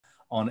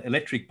on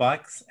electric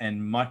bikes and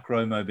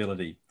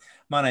micromobility.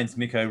 My name's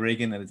Mick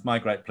O'Regan and it's my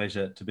great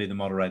pleasure to be the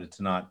moderator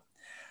tonight.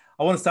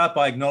 I want to start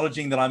by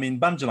acknowledging that I'm in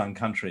Bundjalung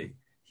country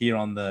here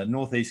on the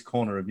northeast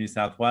corner of New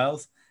South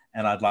Wales,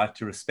 and I'd like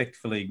to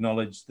respectfully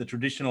acknowledge the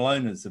traditional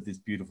owners of this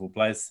beautiful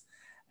place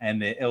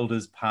and their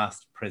elders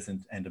past,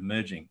 present and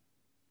emerging.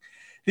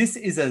 This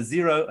is a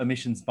Zero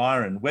Emissions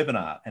Byron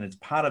webinar, and it's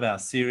part of our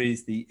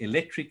series, The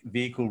Electric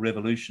Vehicle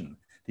Revolution,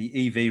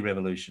 the EV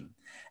Revolution.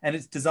 And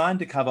it's designed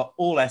to cover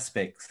all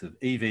aspects of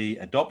EV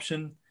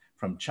adoption,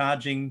 from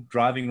charging,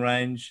 driving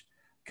range,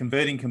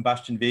 converting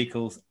combustion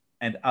vehicles,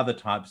 and other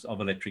types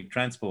of electric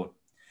transport.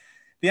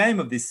 The aim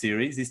of this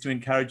series is to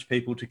encourage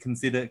people to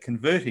consider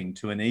converting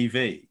to an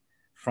EV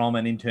from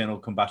an internal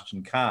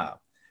combustion car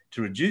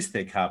to reduce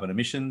their carbon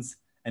emissions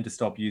and to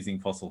stop using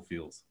fossil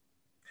fuels.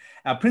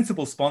 Our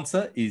principal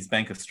sponsor is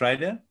Bank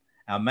Australia,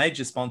 our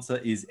major sponsor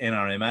is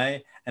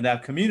NRMA, and our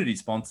community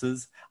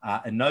sponsors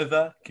are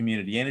Innova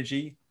Community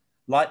Energy,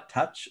 Light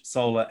Touch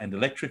Solar and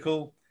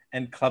Electrical,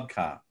 and Club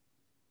Car.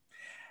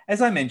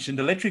 As I mentioned,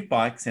 electric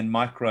bikes and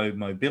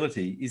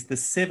micro-mobility is the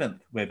 7th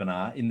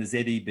webinar in the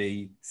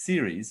ZEB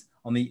series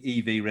on the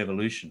EV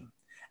revolution,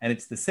 and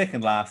it's the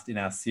second last in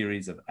our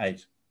series of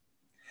 8.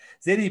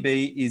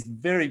 ZEB is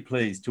very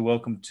pleased to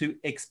welcome 2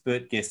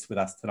 expert guests with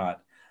us tonight.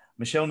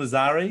 Michelle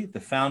Nazzari, the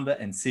founder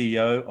and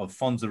CEO of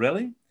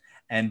Fonzarelli,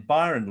 and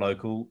Byron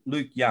local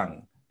Luke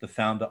Young, the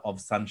founder of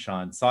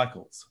Sunshine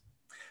Cycles.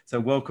 So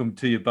welcome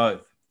to you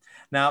both.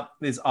 Now,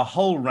 there's a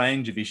whole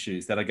range of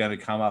issues that are going to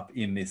come up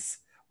in this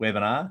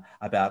webinar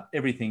about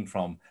everything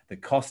from the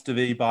cost of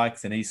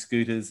e-bikes and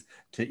e-scooters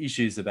to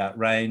issues about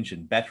range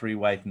and battery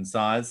weight and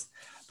size.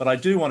 But I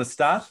do want to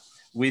start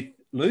with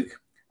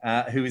Luke,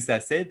 who is,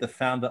 as I said, the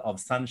founder of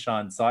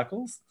Sunshine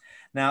Cycles.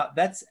 Now,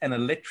 that's an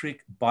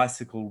electric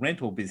bicycle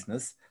rental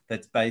business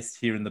that's based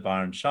here in the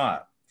Byron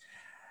Shire.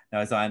 Now,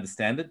 as I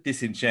understand it,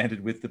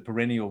 disenchanted with the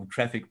perennial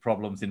traffic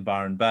problems in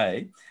Byron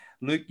Bay,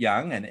 Luke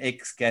Young, an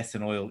ex-gas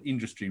and oil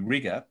industry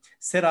rigger,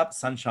 set up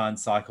Sunshine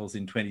Cycles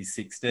in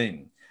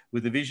 2016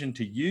 with a vision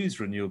to use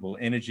renewable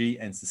energy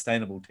and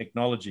sustainable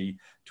technology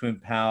to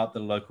empower the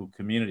local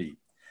community.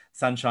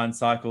 Sunshine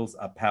Cycles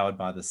are powered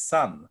by the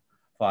sun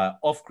via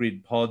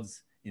off-grid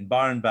pods in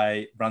Byron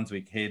Bay,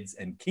 Brunswick Heads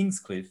and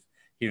Kingscliff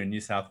here in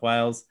New South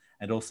Wales,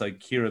 and also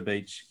Kira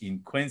Beach in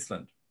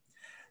Queensland.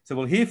 So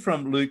we'll hear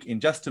from Luke in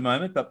just a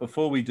moment, but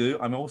before we do,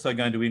 I'm also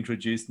going to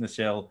introduce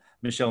Michelle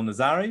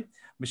Nazzari.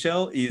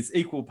 Michelle is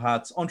equal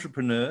parts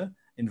entrepreneur,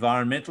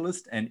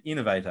 environmentalist, and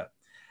innovator.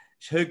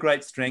 Her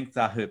great strengths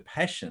are her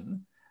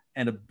passion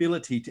and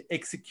ability to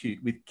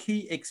execute with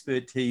key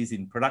expertise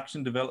in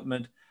production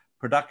development,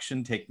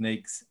 production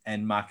techniques,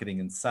 and marketing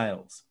and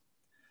sales.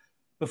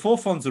 Before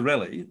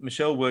Fonzarelli,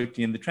 Michelle worked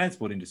in the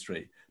transport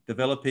industry,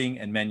 developing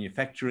and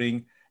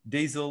manufacturing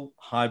diesel,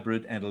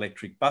 hybrid, and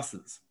electric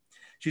buses.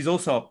 She's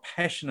also a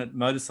passionate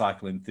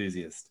motorcycle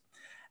enthusiast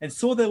and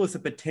saw there was a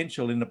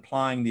potential in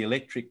applying the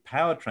electric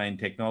powertrain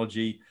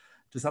technology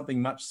to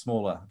something much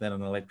smaller than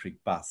an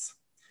electric bus.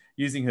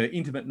 Using her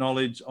intimate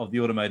knowledge of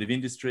the automotive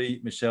industry,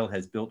 Michelle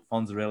has built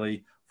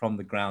Fonzarelli from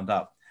the ground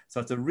up.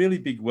 So it's a really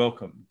big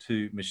welcome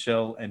to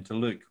Michelle and to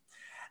Luke.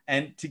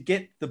 And to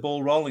get the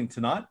ball rolling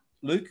tonight,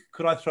 Luke,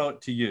 could I throw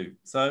it to you?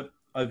 So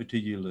over to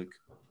you, Luke.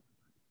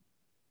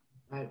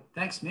 Great.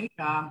 Thanks, Mick.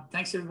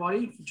 Thanks,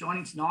 everybody, for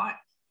joining tonight.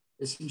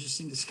 This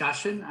interesting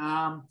discussion.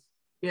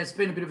 Yeah, it's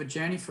been a bit of a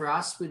journey for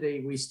us.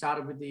 We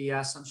started with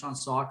the Sunshine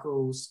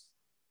Cycles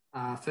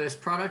first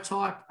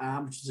prototype,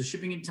 which is a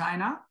shipping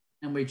container,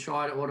 and we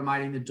tried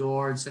automating the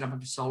door and set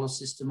up a solar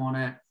system on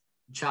it,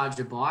 charge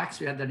the bikes.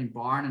 We had that in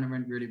Byron and it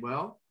went really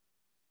well.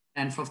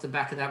 And off the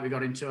back of that, we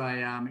got into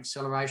a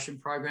acceleration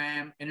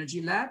program,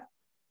 Energy Lab,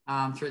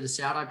 through the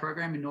Saudo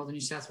program in Northern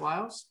New South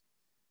Wales.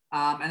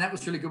 And that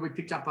was really good. We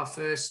picked up our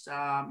first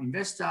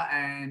investor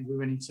and we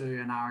went into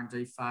an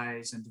R&D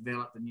phase and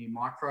developed the new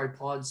micro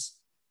pods,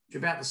 which are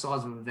about the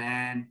size of a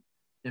van.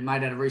 They're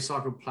made out of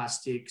recycled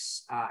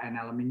plastics and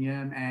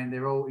aluminium, and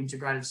they're all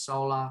integrated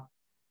solar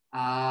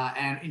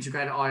and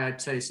integrated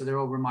IoT. So they're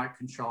all remote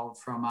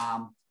controlled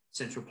from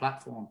central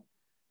platform.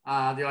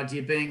 The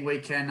idea being we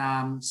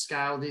can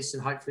scale this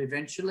and hopefully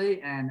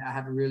eventually and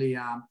have a really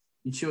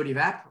intuitive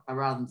app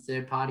rather than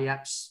third-party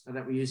apps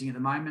that we're using at the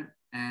moment,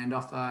 and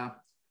offer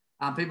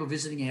people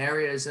visiting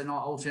areas an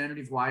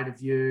alternative way to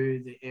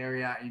view the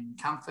area in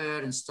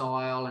comfort and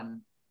style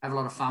and have a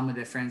lot of fun with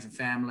their friends and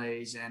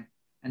families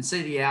and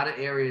see the outer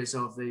areas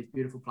of these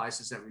beautiful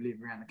places that we live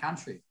around the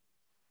country.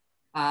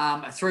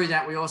 Through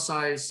that, we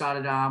also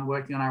started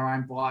working on our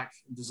own bike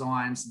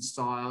designs and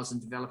styles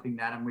and developing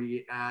that. And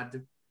we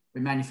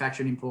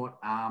manufacture and import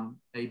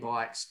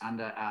e-bikes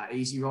under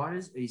Easy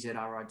Riders,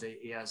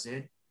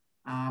 EZRIDERZ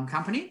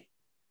company,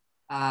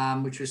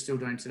 which we're still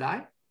doing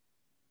today.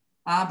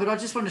 But I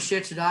just want to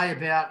share today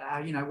about,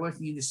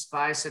 working in this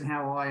space and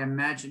how I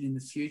imagine in the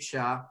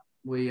future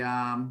we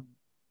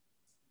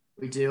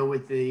deal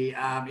with the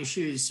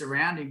issues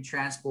surrounding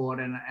transport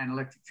and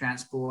electric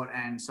transport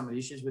and some of the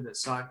issues with it.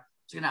 So I'm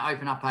just going to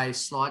open up a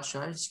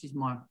slideshow. Excuse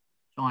my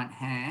giant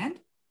hand.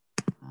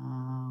 Here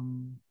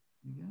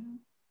we go.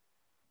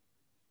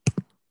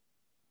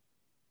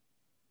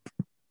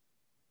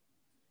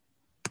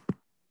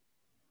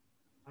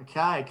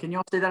 Okay, can you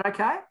all see that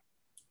okay?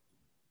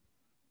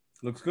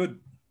 Looks good.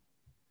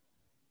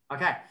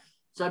 Okay,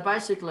 so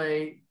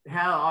basically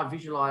how I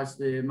visualize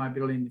the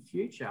mobility in the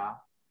future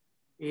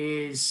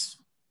is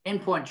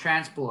endpoint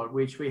transport,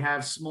 which we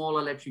have small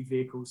electric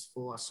vehicles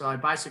for. So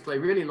basically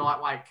really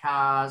lightweight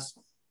cars,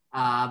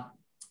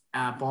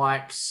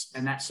 bikes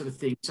and that sort of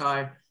thing.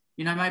 So,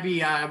 you know, maybe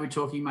we're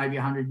talking maybe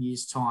 100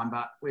 years time,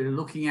 but we're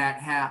looking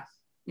at how,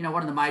 you know,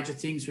 one of the major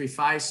things we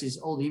face is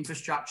all the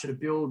infrastructure to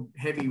build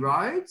heavy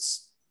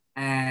roads.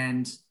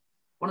 And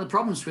one of the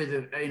problems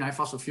with, you know,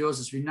 fossil fuels,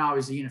 as we know,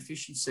 is the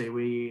inefficiency.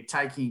 We're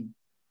taking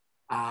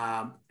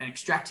and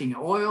extracting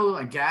oil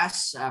and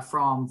gas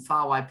from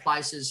faraway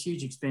places,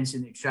 huge expense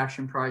in the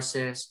extraction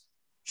process,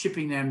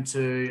 shipping them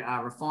to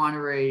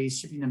refineries,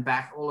 shipping them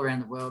back all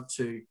around the world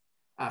to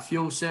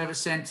fuel service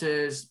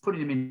centres,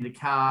 putting them into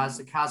cars.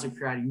 The cars are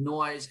creating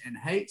noise and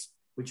heat,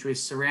 which we're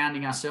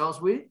surrounding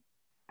ourselves with,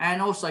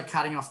 and also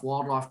cutting off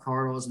wildlife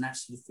corridors and that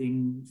sort of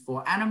thing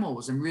for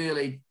animals. And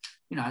really,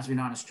 you know, as we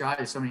know in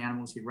Australia, so many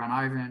animals get run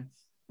over, and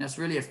that's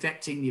really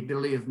affecting the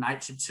ability of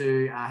nature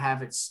to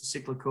have its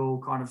cyclical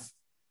kind of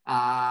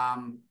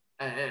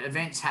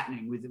events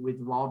happening with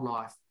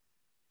wildlife.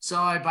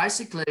 So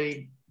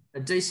basically, a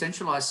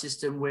decentralized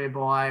system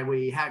whereby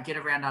we get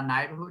around our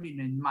neighborhood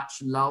in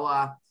much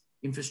lower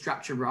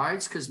infrastructure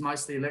roads, because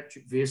most of the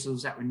electric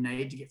vehicles that we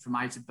need to get from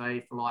A to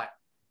B for like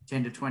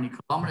 10 to 20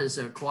 kilometres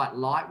are quite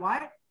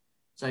lightweight.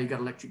 So you've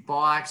got electric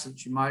bikes,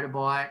 electric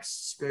motorbikes,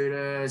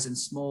 scooters, and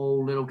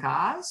small little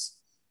cars.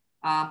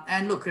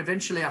 And look,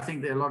 eventually, I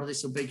think that a lot of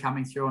this will be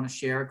coming through on a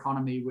share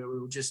economy where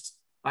we'll just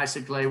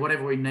basically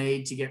whatever we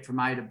need to get from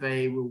A to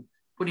B, we'll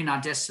put in our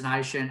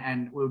destination,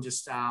 and we'll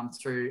just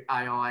through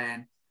AI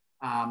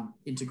and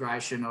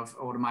integration of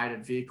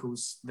automated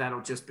vehicles,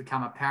 that'll just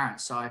become apparent.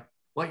 So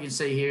what you can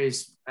see here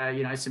is,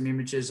 you know, some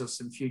images of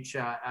some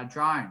future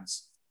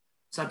drones.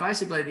 So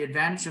basically, the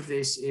advantage of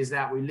this is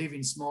that we live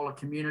in smaller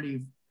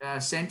community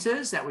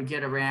centres that we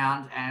get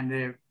around, and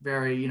they're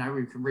very, you know,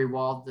 we can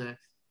rewild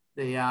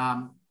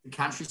the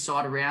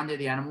countryside around there.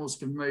 The animals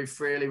can move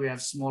freely. We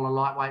have smaller,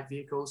 lightweight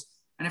vehicles.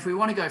 And if we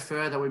want to go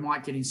further, we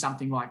might get in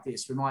something like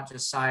this. We might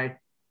just say,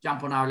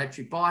 jump on our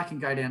electric bike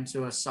and go down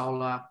to a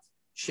solar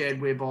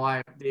shed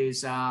whereby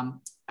there's, you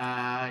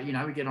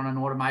know, we get on an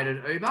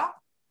automated Uber,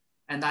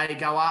 and they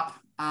go up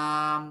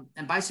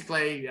and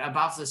basically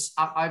above this,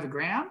 up over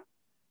ground.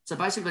 So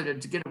basically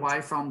to get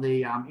away from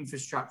the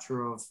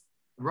infrastructure of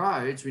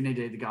roads, we need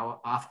to either go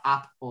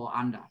up or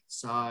under.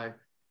 So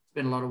it's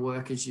been a lot of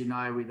work, as you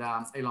know, with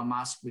Elon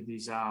Musk with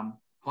his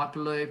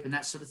Hyperloop and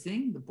that sort of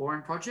thing, the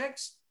boring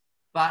projects.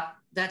 But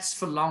that's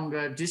for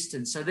longer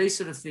distance. So these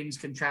sort of things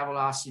can travel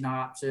us, you know,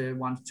 up to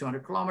 100 to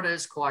 200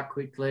 kilometres quite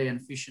quickly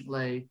and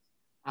efficiently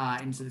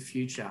into the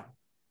future.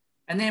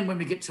 And then when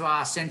we get to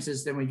our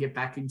centres, then we get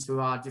back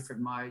into our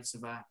different modes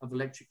of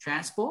electric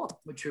transport,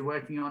 which we're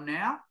working on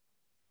now.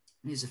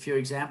 Here's a few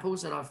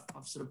examples that I've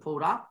sort of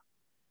pulled up.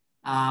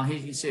 Here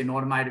you can see an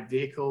automated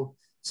vehicle.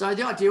 So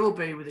the idea will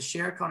be with a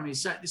share economy,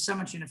 so there's so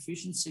much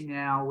inefficiency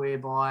now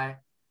whereby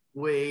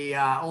we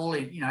are all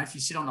in, you know, if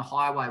you sit on the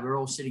highway, we're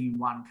all sitting in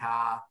one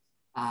car.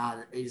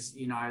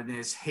 You know,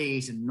 there's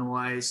heat and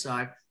noise.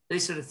 So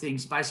these sort of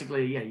things,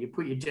 basically, yeah, you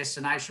put your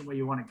destination where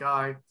you want to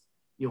go.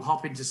 You'll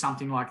hop into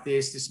something like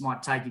this. This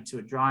might take you to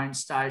a drone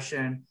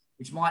station,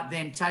 which might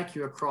then take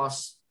you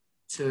across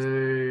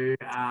to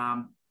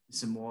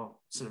some more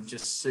sort of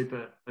just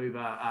super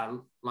Uber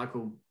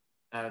local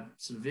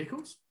sort of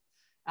vehicles.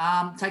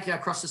 Take you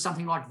across to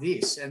something like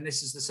this. And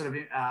this is the sort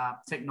of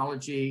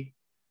technology.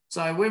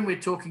 So when we're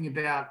talking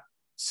about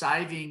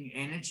saving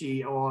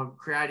energy or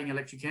creating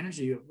electric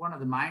energy, one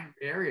of the main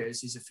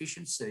areas is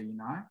efficiency, you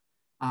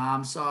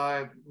know.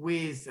 So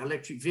with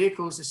electric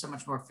vehicles, they're so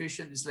much more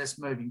efficient. There's less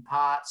moving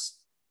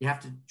parts. You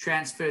have to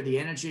transfer the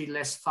energy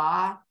less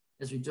far,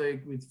 as we do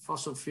with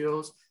fossil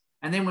fuels.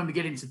 And then when we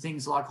get into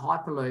things like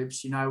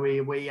hyperloops, you know, we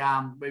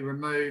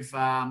remove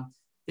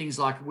things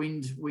like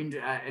wind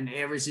and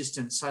air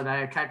resistance. So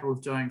they are capable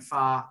of doing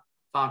far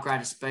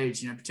greater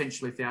speeds, you know,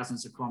 potentially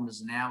thousands of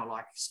kilometres an hour,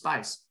 like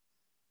space.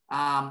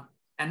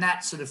 And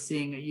that sort of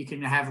thing you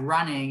can have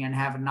running and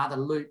have another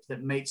loop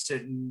that meets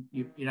it, and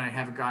you know,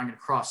 have it going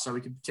across. So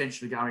we could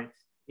potentially go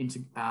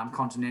into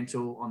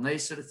continental on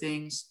these sort of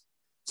things.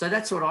 So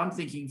that's what I'm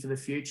thinking for the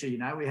future. You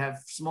know, we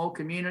have small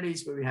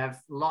communities where we have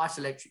light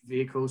electric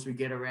vehicles we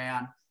get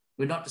around.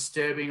 We're not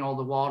disturbing all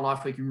the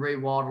wildlife. We can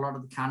rewild a lot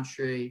of the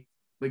country.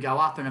 We go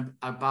up and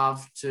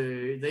above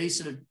to these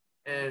sort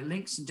of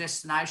links and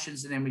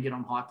destinations, and then we get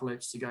on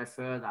hyperloops to go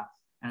further.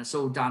 And it's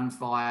all done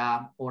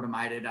via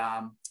automated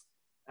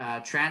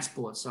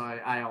transport. So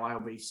AI will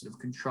be sort of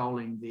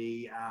controlling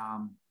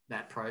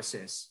that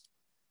process.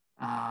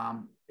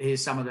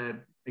 Here's some of the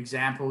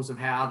examples of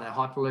how the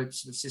hyperloop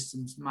sort of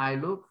systems may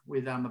look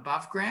with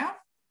above ground.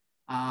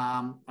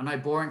 I know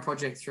boring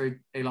project through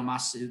Elon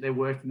Musk, they're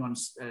working on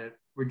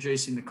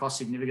reducing the cost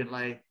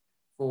significantly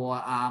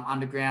for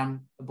underground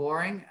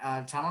boring,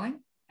 tunneling,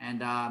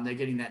 and they're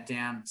getting that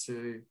down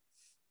to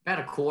about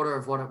a quarter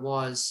of what it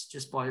was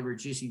just by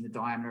reducing the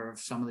diameter of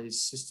some of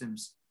these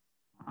systems.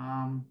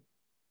 Got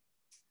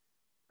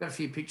a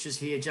few pictures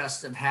here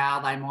just of how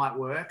they might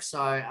work.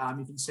 So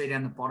you can see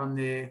down the bottom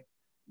there,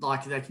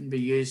 like they can be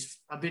used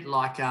a bit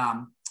like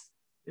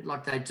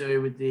they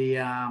do with the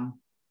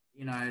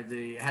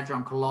the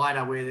Hadron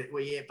Collider,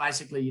 where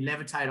basically you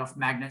levitate off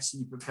magnets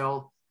and you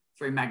propel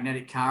through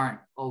magnetic current,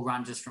 all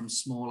run just from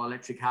small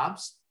electric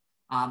hubs.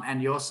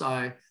 And you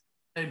also,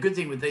 a good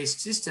thing with these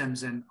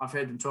systems, and I've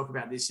heard them talk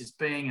about this, is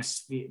being a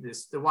sphere.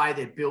 The way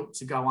they're built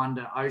to go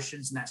under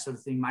oceans and that sort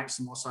of thing makes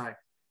them also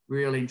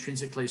really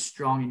intrinsically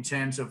strong in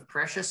terms of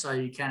pressure. So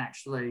you can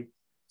actually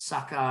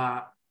suck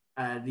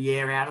the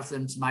air out of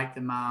them to make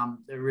them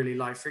they're really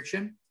low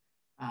friction.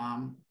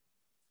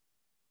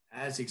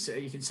 As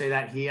you can see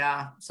that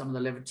here, some of the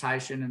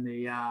levitation and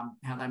the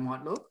how they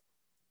might look.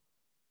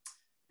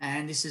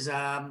 And this is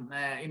an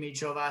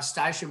image of a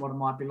station, what it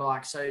might be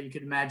like. So you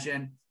could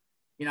imagine,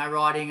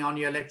 riding on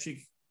your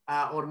electric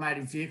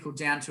automated vehicle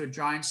down to a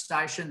drone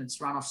station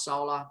that's run off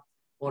solar.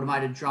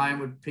 Automated drone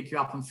would pick you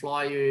up and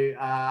fly you,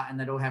 and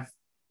they'd all have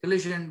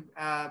collision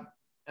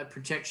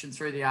protection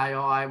through the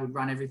AI, would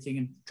run everything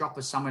and drop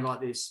us somewhere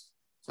like this.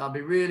 So it'd be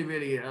really,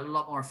 really a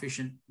lot more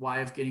efficient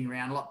way of getting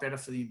around, a lot better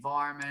for the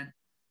environment,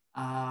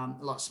 a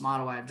lot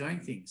smarter way of doing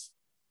things.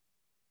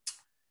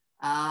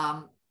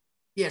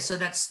 So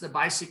that's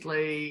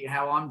basically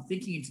how I'm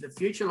thinking into the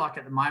future. Like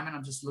at the moment,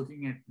 I'm just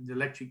looking at the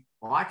electric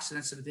bikes and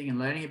that sort of thing and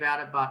learning about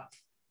it. But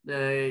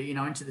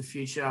into the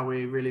future,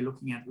 we're really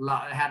looking at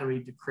how do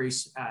we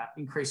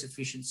increase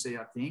efficiency,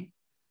 I think,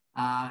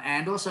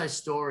 and also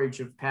storage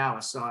of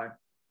power. So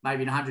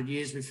maybe in 100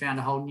 years, we've found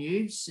a whole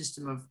new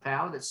system of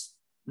power that's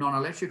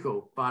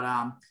non-electrical.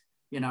 But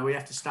we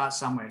have to start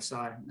somewhere.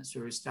 So that's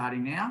where we're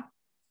starting now.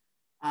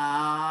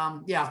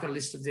 I've got a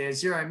list of there: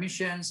 zero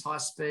emissions, high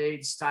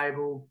speed,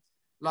 stable,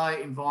 low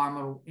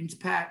environmental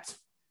impact,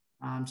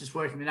 just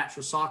working with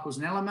natural cycles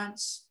and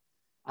elements,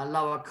 a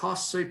lower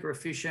cost, super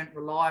efficient,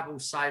 reliable,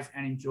 safe,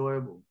 and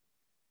enjoyable.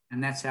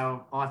 And that's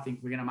how I think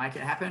we're going to make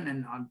it happen.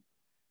 And I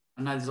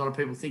know there's a lot of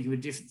people thinking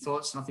with different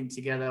thoughts, and I think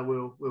together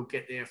we'll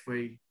get there if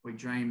we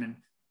dream and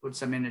put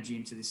some energy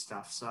into this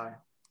stuff. So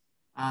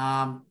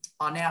now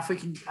if we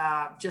can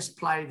just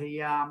play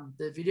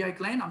the video,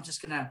 Glenn, I'm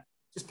just going to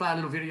play a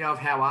little video of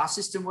how our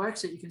system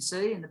works that you can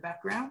see in the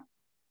background.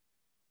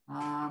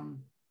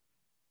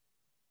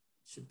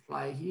 Should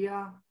play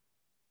here.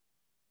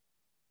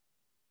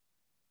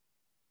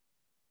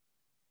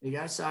 There you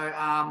go. So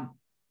I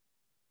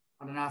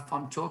don't know if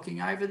I'm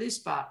talking over this,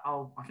 but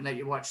I can let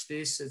you watch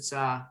this. It's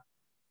our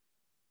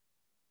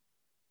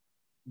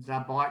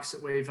bikes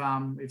that we've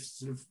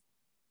sort of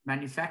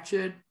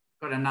manufactured.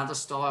 Got another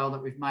style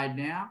that we've made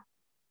now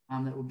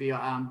that we'll be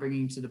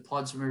bringing to the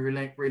pods when we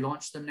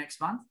relaunch them next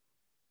month.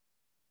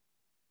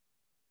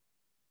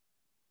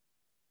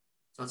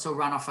 So it's all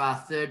run off our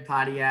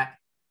third-party app.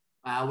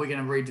 We're going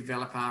to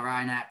redevelop our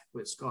own app.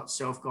 It's got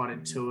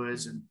self-guided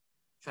tours and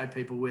show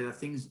people where the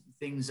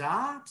things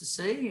are to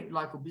see,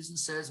 local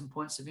businesses and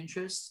points of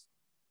interest.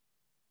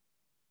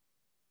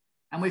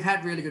 And we've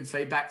had really good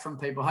feedback from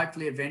people.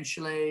 Hopefully,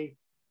 eventually,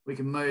 we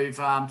can move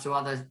to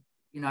other,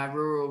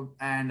 rural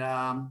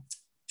and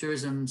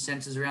tourism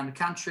centres around the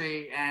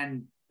country.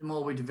 And the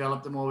more we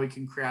develop, the more we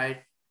can create,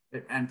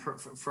 and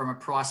from a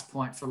price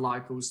point for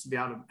locals to be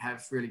able to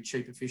have really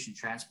cheap, efficient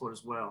transport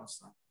as well.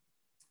 So.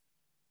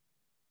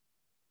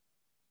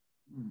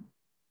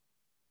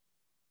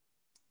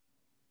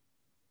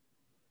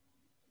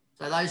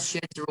 So those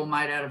sheds are all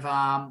made out of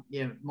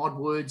mod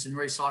woods and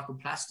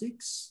recycled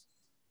plastics.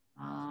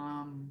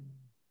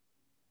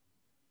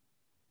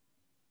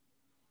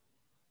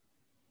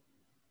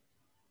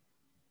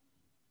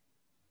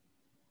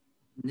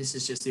 This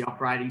is just the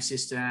operating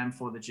system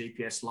for the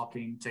GPS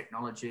locking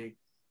technology.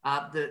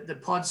 The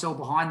pod's all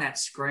behind that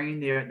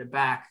screen there at the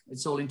back.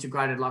 It's all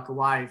integrated like a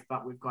wave,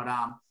 but we've got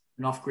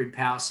an off-grid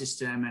power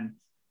system and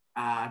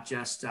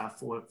just 4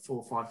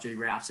 5G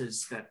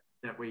routers that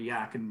we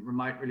can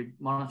remotely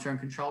monitor and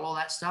control all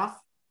that stuff.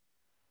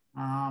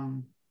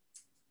 And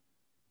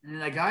then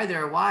they go,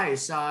 they're away.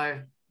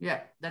 So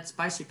yeah, that's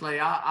basically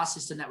our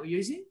system that we're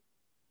using.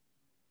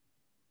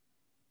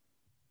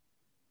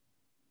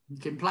 You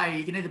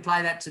can either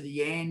play that to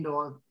the end,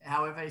 or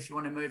however, if you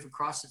want to move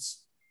across,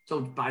 it's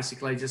all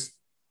basically just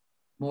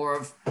more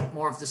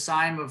of the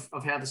same of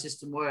how the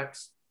system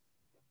works.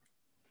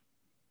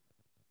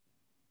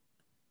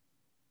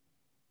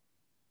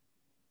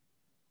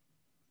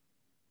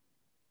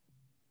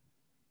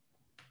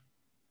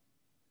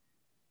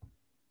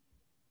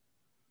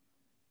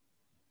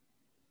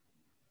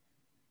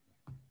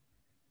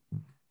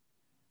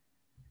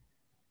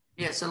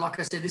 Yeah, so like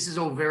I said, this is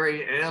all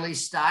very early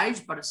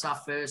stage, but it's our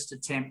first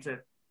attempt at,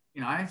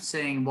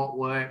 seeing what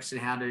works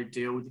and how to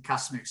deal with the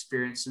customer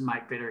experience and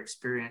make better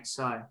experience.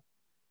 So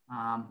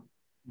I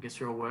guess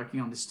we're all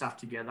working on this stuff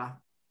together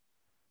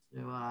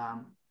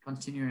to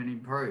continue and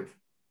improve.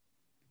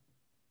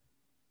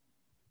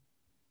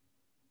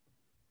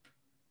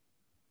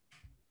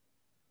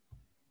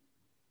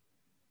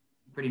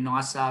 Pretty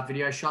nice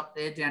video shot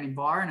there down in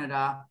Byron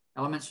at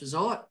Elements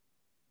Resort.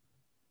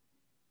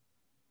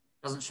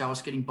 doesn't show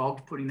us getting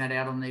bogged putting that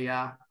out on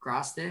the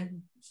grass there,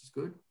 which is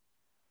good.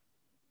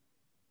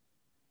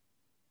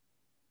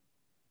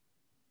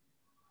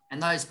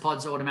 And those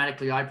pods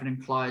automatically open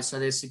and close, so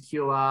they're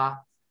secure.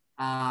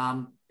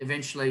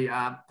 Eventually,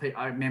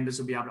 members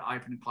will be able to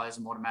open and close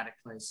them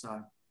automatically.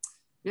 So,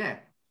 yeah,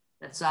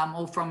 that's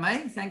all from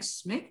me.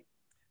 Thanks, Mick.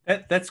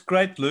 That's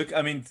great, Luke.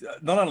 I mean,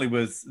 not only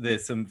was there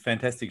some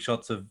fantastic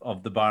shots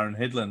of the Byron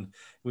headland,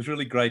 it was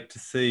really great to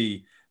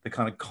see the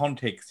kind of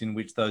context in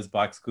which those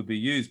bikes could be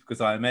used,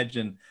 because I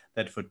imagine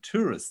that for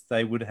tourists,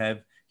 they would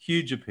have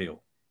huge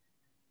appeal.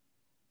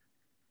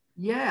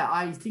 Yeah,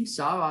 I think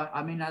so.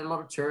 I mean, a lot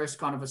of tourists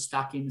kind of are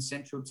stuck in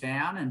central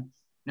town, and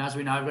as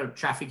we know, we've got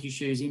traffic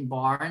issues in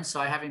Byron,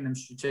 so having them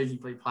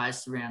strategically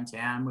placed around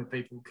town where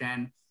people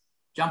can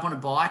jump on a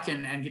bike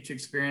and get to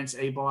experience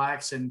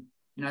e-bikes, and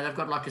they've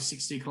got like a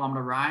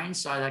 60-kilometre range,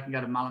 so they can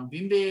go to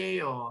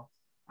Mullumbimby or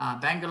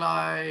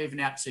Bangalore, even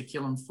out to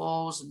Killen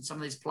Falls and some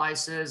of these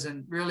places,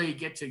 and really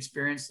get to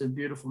experience the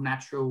beautiful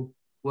natural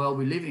world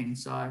we live in.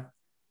 So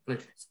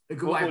it's a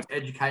good way to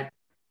educate,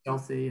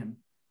 healthy and.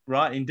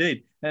 Right,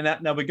 indeed. And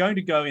now we're going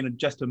to go in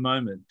just a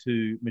moment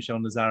to Michelle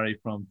Nazzari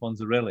from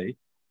Fonzarelli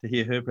to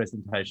hear her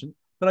presentation.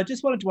 But I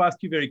just wanted to ask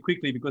you very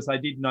quickly, because I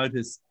did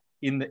notice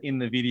in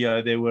the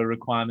video there were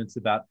requirements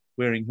about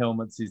wearing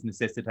helmets is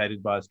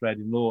necessitated by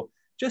Australian law.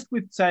 Just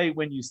with, say,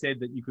 when you said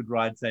that you could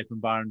ride, say, from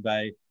Byron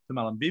Bay to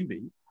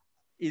Mullumbimby,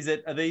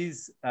 are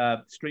these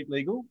street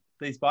legal,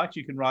 these bikes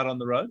you can ride on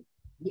the road?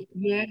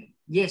 Yeah,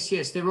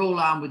 yes. They're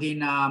all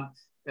within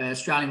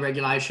Australian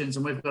regulations,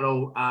 and we've got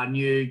all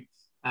new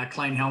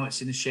clean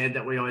helmets in the shed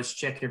that we always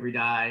check every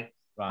day,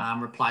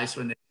 right. Replace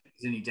when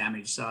there's any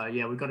damage. So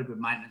yeah, we've got a good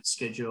maintenance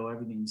schedule.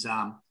 Everything's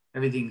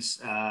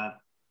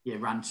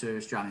run to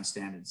Australian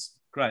standards.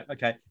 Great.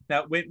 Okay.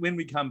 Now, when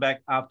we come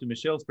back after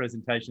Michelle's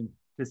presentation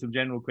to some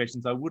general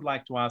questions, I would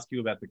like to ask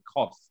you about the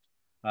cost,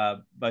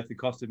 both the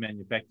cost of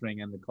manufacturing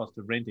and the cost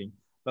of renting.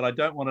 But I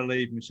don't want to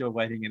leave Michelle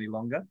waiting any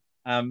longer.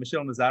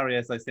 Michelle Nazzari,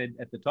 as I said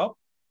at the top,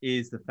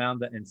 is the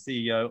founder and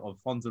CEO of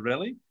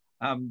Fonzarelli.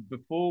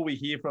 Before we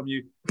hear from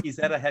you, is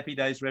that a Happy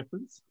Days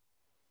reference?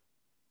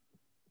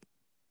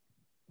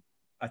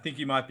 I think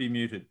you might be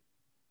muted.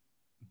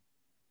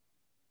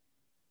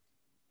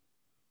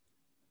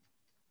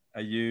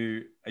 Are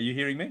you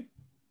hearing me?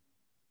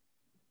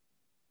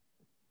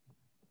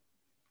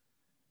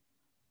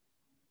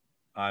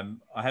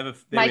 Hello.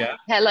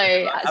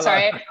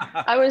 Sorry,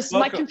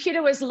 my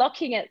computer was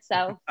locking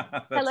itself.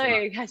 Hello,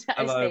 right.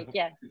 Hello.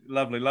 Yeah.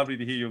 Lovely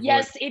to hear your voice.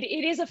 Yes, it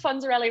is a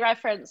Fonzarelli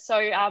reference.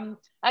 So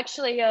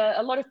actually,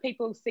 a lot of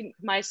people think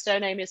my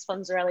surname is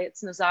Fonzarelli.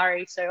 It's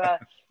Nazzari. So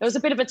it was a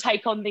bit of a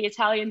take on the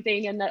Italian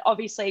thing, and that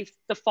obviously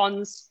the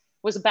Fonz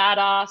was a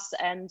badass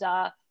and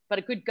but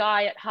a good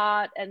guy at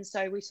heart, and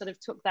so we sort of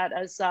took that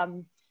as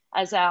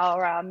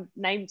our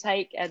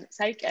namesake and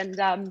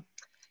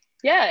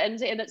yeah,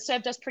 and it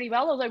served us pretty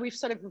well, although we've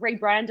sort of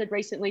rebranded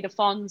recently to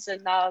Fonz,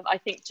 and I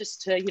think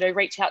just to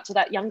reach out to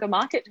that younger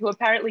market who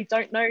apparently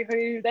don't know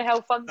who the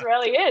hell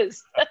Fonzarelli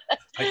is.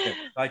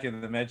 I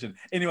can imagine.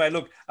 Anyway,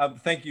 look,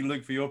 thank you,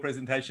 Luke, for your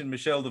presentation.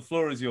 Michelle, the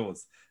floor is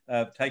yours.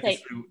 Take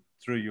us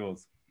through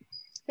yours.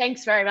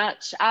 Thanks very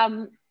much.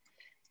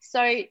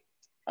 So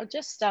I'll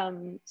just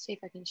see if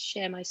I can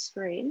share my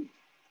screen.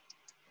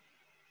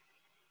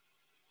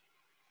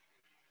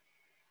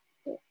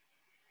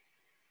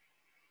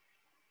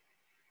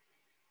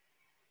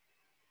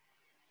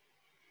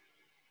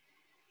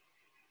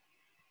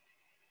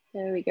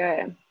 There we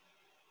go.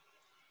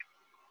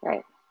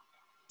 Right.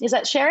 Is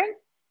that sharing?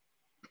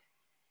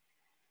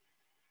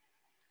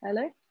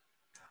 Hello?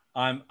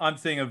 I'm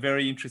seeing a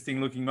very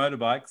interesting looking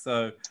motorbike.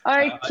 So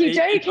okie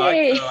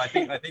dokie. So I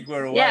think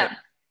we're away. Yeah.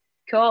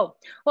 Cool.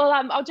 Well,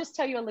 I'll just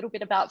tell you a little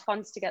bit about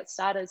Fonz to get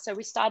started. So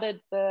we started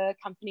the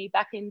company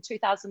back in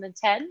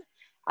 2010.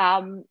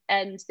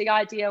 And the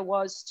idea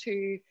was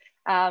to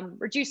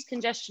reduce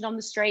congestion on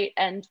the street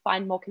and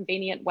find more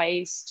convenient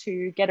ways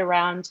to get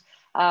around,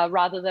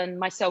 rather than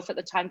myself at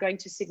the time going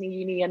to Sydney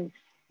Uni and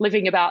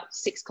living about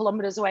 6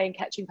 kilometres away and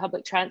catching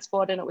public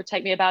transport, and it would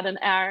take me about an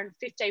hour and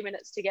 15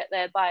 minutes to get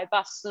there by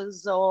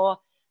buses, or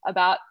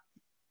about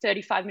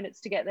 35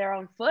 minutes to get there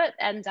on foot.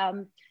 And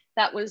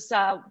that was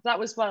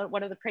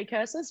one of the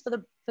precursors for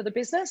the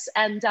business.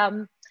 And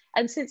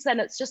since then,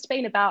 it's just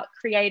been about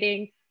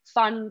creating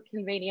fun,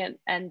 convenient,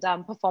 and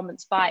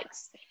performance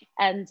bikes.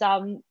 And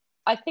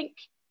I think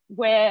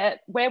where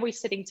we're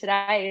sitting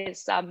today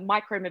is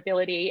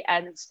micromobility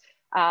and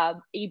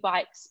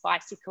e-bikes,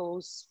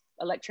 bicycles,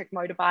 electric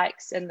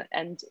motorbikes,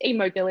 and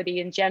e-mobility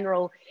in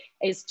general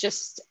is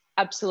just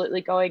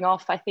absolutely going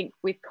off. I think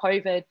with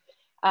COVID,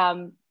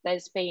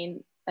 there's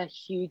been a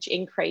huge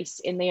increase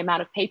in the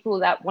amount of people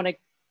that want to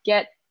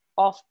get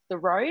off the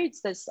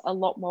roads. There's a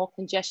lot more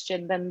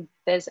congestion than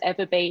there's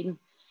ever been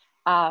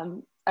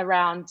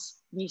around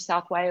New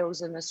South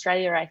Wales and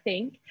Australia, I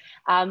think.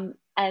 And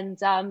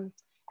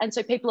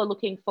so people are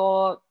looking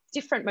for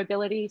different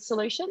mobility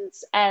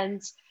solutions.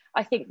 And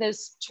I think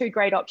there's two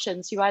great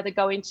options. You either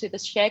go into the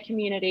share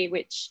community,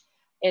 which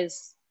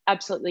is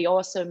absolutely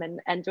awesome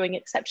and doing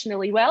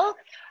exceptionally well,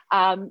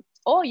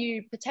 or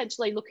you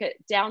potentially look at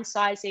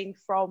downsizing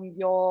from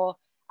your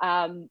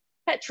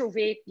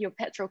your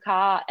petrol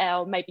car,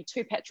 or maybe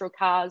 2 petrol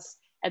cars,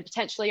 and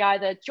potentially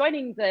either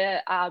joining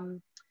the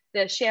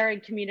sharing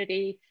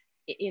community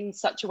in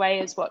such a way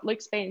as what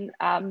Luke's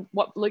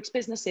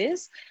business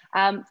is,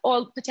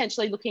 or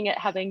potentially looking at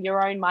having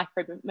your own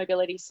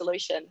micro-mobility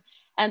solution.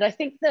 And I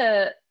think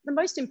the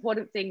most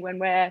important thing when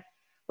we're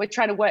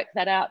trying to work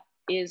that out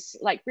is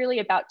like really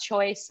about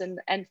choice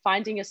and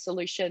finding a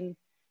solution.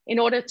 In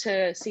order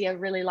to see a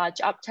really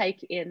large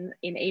uptake in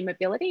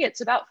e-mobility,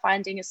 it's about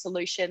finding a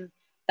solution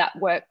that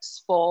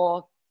works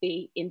for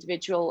the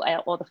individual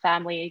or the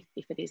family,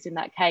 if it is in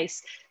that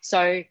case.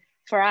 So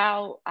for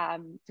our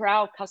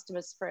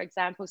customers, for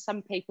example,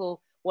 some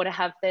people want to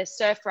have their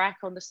surf rack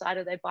on the side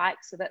of their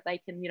bike so that they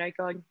can,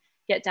 go and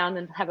get down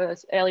and have an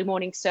early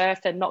morning surf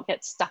and not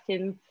get stuck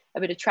in a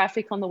bit of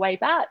traffic on the way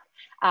back.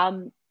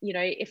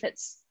 If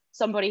it's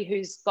somebody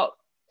who's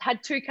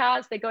had 2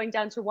 cars, they're going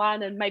down to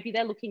 1, and maybe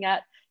they're looking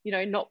at,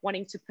 not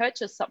wanting to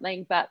purchase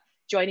something, but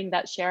joining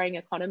that sharing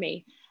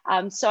economy.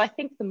 So I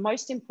think the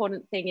most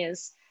important thing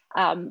is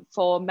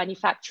for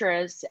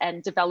manufacturers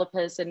and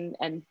developers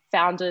and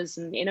founders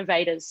and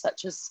innovators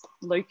such as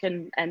Luke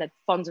and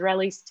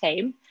Fonzarelli's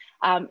team,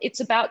 it's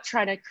about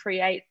trying to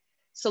create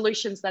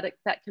solutions that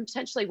can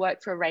potentially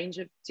work for a range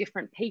of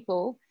different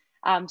people,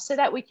 so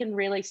that we can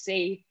really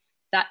see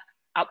that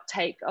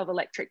uptake of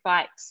electric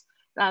bikes.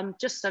 I've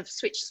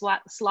switched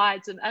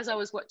slides, and as I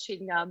was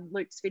watching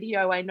Luke's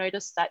video, I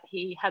noticed that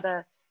he had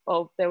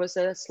there was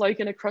a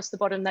slogan across the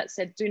bottom that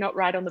said, "Do not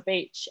ride on the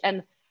beach."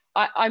 And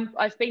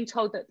I've been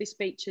told that this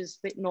beach is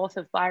a bit north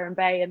of Byron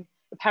Bay, and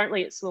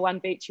apparently it's the one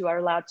beach you are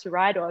allowed to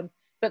ride on.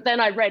 But then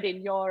I read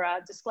in your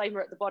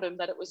disclaimer at the bottom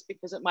that it was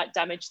because it might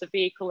damage the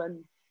vehicle,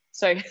 and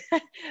so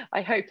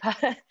I hope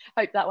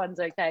that one's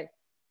okay.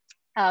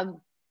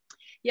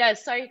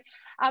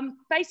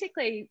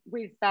 Basically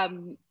with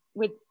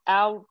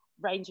our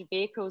range of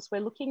vehicles, we're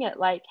looking at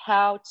like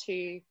how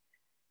to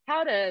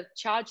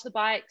charge the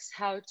bikes,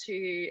 how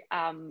to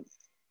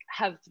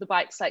have the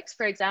bikes, like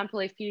for example,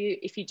 if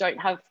you don't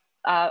have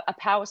a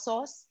power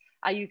source,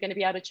 are you going to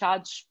be able to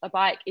charge a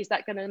bike? Is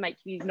that going to make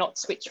you not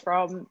switch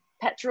from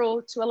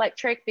petrol to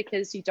electric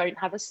because you don't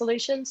have a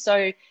solution?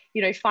 So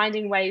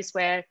finding ways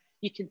where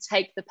you can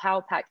take the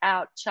power pack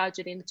out, charge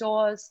it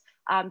indoors,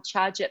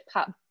 charge it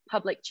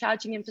public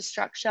charging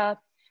infrastructure,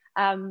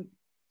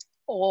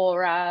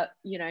 or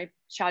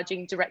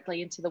charging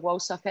directly into the wall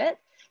socket.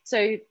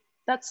 So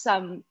that's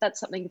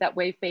something that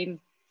we've been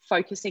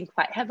focusing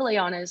quite heavily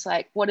on, is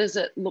like, what does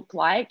it look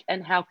like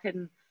and how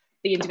can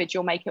the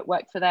individual make it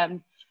work for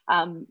them?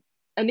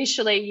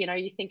 Initially,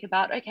 you think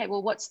about, okay,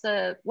 well, what's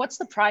the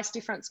price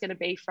difference going to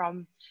be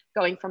from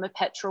going from a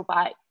petrol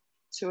bike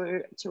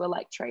to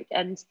electric?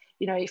 And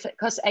if it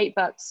costs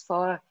 $8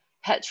 for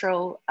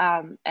petrol,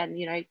 and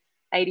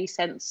 80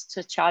 cents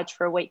to charge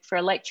for a week for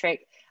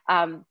electric,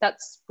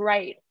 that's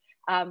great,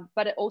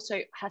 but it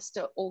also has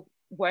to all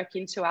work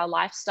into our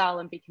lifestyle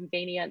and be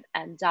convenient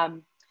and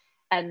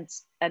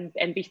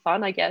be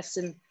fun, I guess.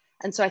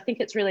 And so I think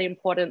it's really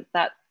important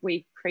that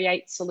we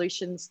create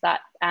solutions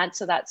that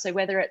answer that. So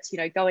whether it's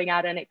going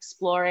out and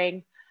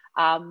exploring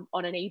on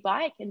an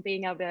e-bike and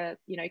being able to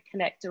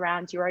connect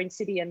around your own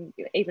city and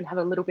even have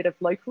a little bit of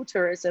local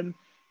tourism,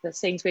 the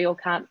things we all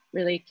can't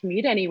really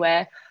commute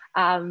anywhere.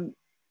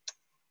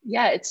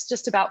 It's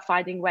just about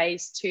finding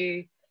ways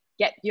to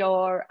get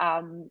your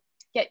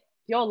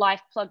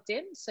life plugged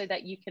in so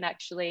that you can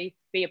actually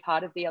be a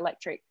part of the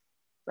electric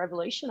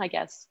revolution, I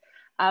guess.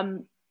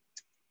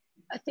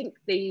 I think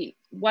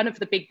one of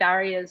the big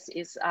barriers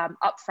is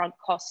upfront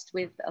cost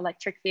with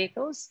electric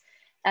vehicles,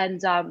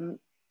 and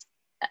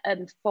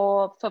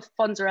for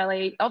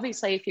Fonzarelli,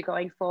 obviously, if you're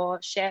going for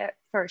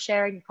a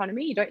sharing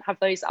economy, you don't have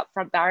those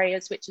upfront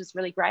barriers, which is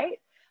really great.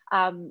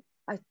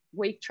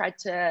 We've tried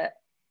to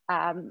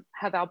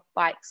have our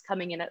bikes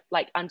coming in at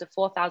like under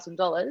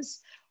 $4,000,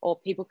 or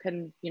people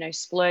can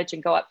splurge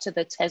and go up to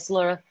the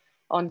Tesla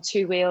on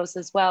 2 wheels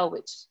as well,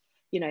 which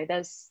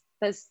there's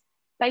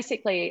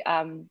basically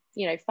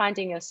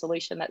finding a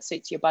solution that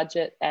suits your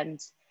budget, and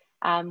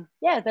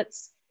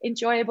that's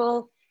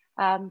enjoyable.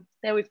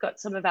 There we've got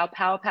some of our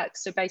power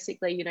packs, so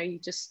basically you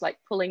just like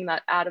pulling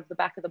that out of the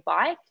back of the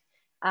bike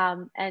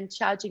and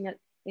charging it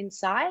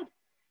inside,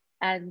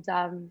 and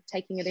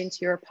taking it into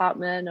your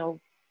apartment or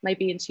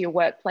maybe into your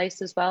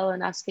workplace as well,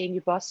 and asking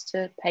your boss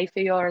to pay for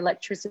your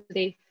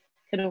electricity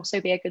can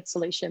also be a good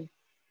solution.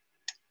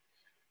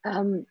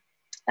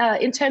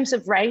 In terms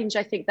of range,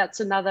 I think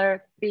that's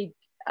another big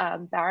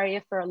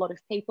barrier for a lot of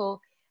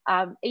people.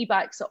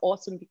 E-bikes are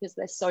awesome because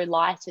they're so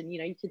light, and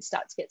you can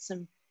start to get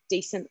some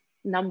decent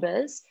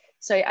numbers.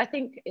 So I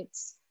think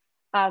it's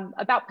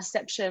about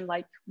perception.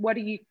 Like, what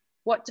do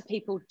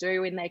people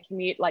do in their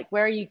commute? Like,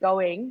 where are you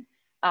going?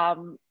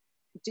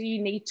 Do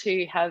you need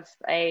to have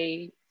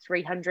a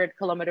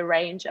 300-kilometer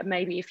range? And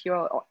maybe if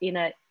you're in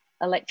an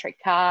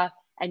electric car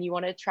and you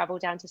want to travel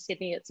down to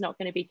Sydney, it's not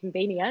going to be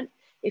convenient.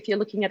 If you're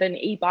looking at an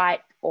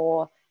e-bike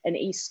or an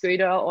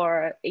e-scooter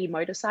or an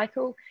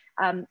e-motorcycle,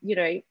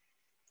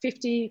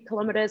 50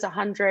 kilometers,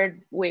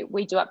 100,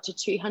 we do up to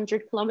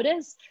 200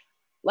 kilometers.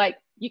 Like,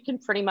 you can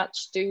pretty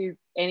much do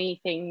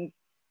anything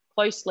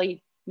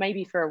closely,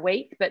 maybe for a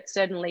week, but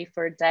certainly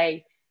for a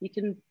day, you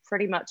can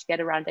pretty much get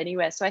around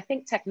anywhere. So I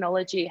think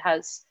technology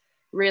has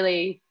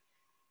really,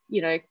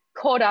 you know,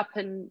 caught up,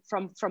 and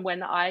from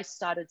when I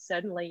started,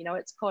 certainly, you know,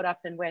 it's caught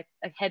up and we're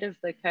ahead of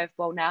the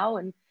curveball now.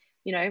 And,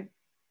 you know,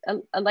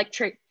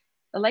 electric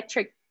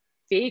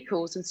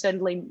vehicles, and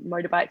certainly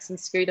motorbikes and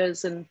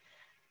scooters and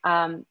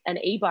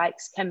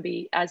e-bikes can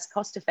be as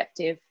cost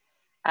effective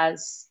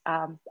as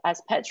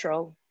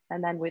petrol,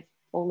 and then with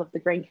all of the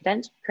green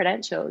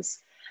credentials.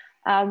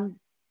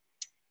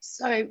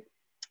 So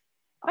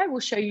I will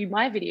show you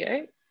my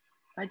video.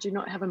 I do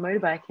not have a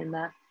motorbike in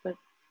that, but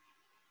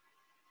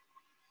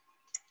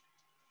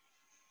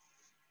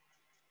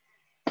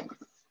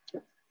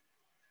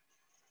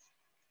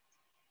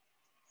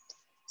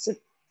so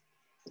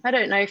I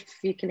don't know if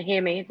you can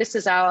hear me. This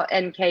is our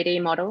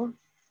NKD model.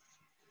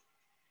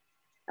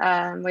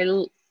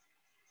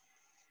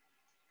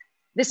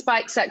 This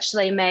bike's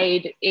actually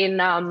made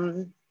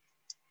in,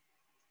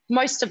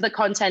 most of the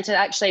content is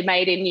actually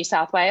made in New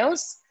South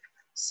Wales.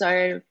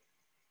 So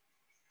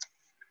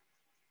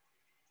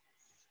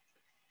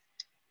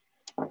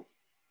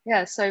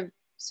yeah, so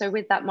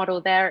with that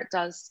model there, it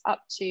does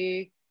up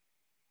to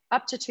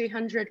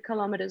 200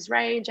 kilometers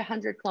range,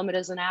 100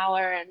 kilometers an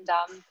hour. And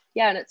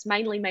yeah, and it's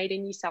mainly made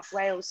in New South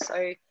Wales.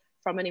 So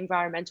from an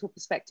environmental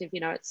perspective, you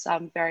know, it's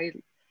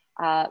very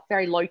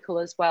local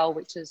as well,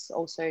 which is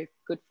also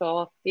good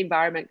for the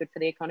environment, good for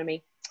the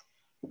economy.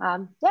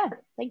 Yeah,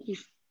 thank you.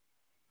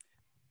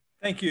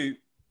 Thank you.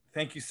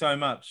 Thank you so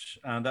much.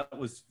 That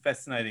was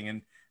fascinating,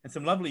 and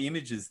some lovely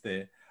images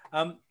there.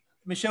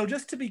 Michelle,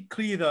 just to be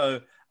clear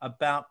though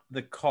about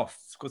the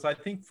costs, because I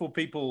think for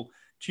people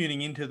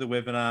tuning into the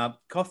webinar,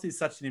 cost is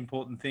such an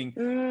important thing.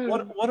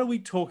 What are we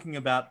talking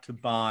about to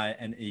buy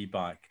an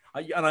e-bike?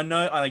 And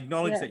I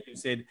acknowledge that you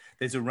said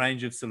there's a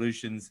range of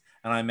solutions,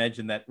 and I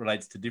imagine that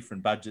relates to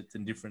different budgets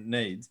and different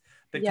needs.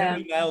 But can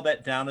we nail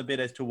that down a bit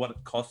as to what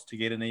it costs to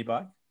get an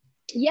e-bike?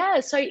 Yeah,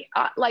 so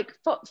like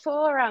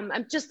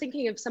I'm just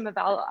thinking of some of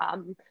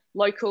our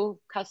local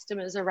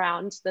customers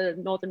around the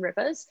Northern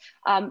Rivers.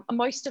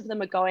 Most of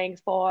them are going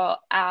for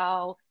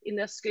in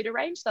the scooter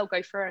range, they'll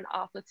go for an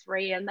Arthur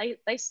 3, and they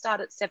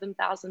start at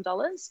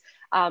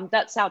 $7,000.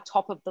 That's our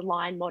top of the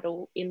line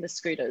model in the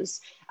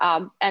scooters.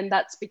 And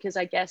that's because,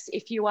 I guess,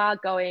 if you are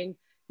going,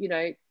 you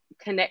know,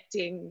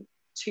 connecting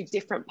to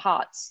different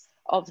parts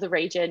of the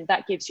region,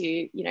 that gives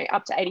you, you know,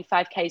 up to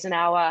 85 k's an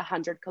hour,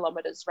 100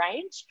 kilometers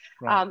range.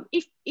 Right.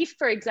 If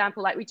for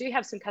example, like we do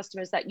have some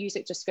customers that use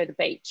it just to go to the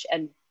beach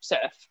and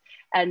surf,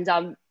 and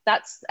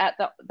that's at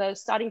the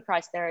starting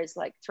price there is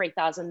like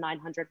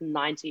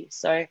 3,990.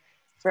 So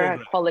for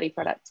a quality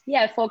product,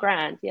 yeah,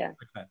 $4,000, yeah.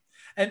 Okay.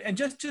 And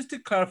just to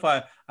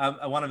clarify,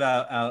 one of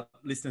our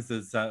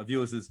listeners,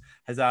 viewers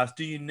has asked,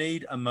 do you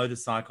need a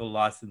motorcycle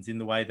license in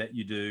the way that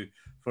you do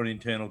for an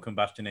internal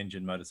combustion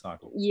engine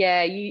motorcycle?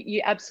 Yeah,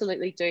 you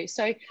absolutely do.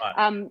 So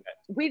right.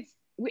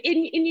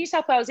 In New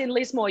South Wales, in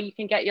Lismore, you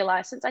can get your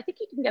license. I think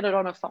you can get it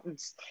on a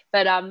Fonz,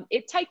 but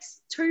it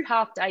takes 2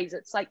 half days.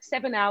 It's like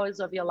 7 hours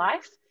of your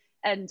life,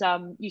 and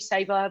you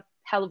save a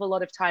hell of a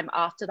lot of time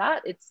after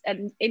that.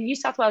 And in New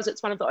South Wales,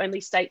 it's one of the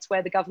only states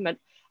where the government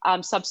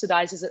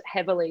subsidizes it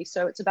heavily.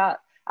 So it's about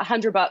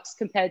 $100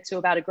 compared to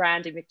about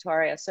 $1,000 in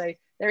Victoria. So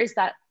there is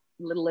that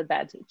little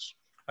advantage.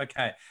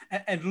 Okay.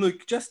 And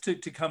Luke, just to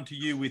come to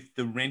you with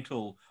the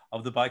rental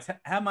of the bikes,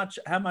 how much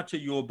are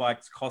your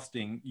bikes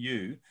costing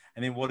you?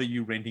 And then what are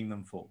you renting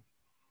them for?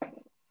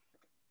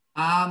 We've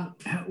got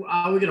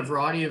a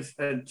variety of,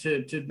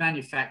 to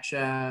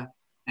manufacture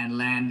and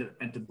land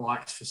at the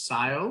bikes for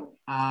sale.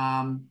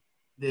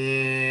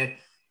 They're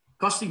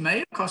costing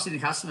me or costing the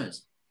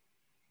customers?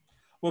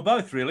 Well,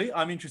 both really.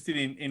 I'm interested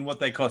in what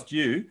they cost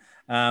you,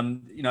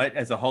 you know,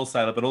 as a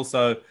wholesaler, but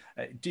also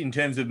in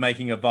terms of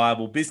making a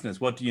viable business.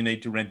 What do you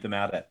need to rent them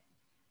out at?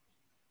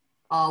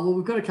 Well,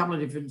 we've got a couple of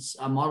different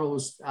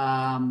models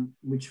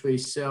which we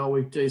sell.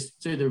 We do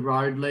the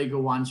road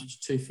legal ones, which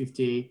are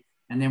 $250,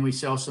 and then we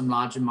sell some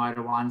larger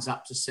motor ones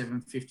up to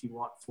 750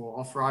 watt for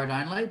off-road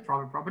only,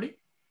 private property.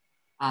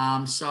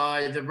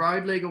 So the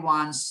road legal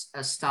ones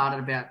start at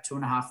about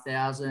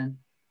 $2,500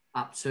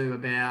 up to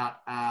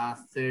about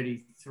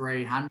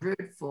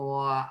 $3,300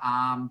 for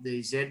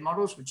the Z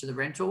models, which are the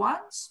rental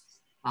ones.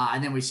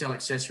 And then we sell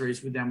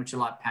accessories with them, which are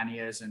like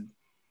panniers and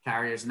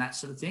carriers and that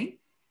sort of thing.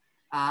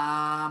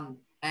 Yeah,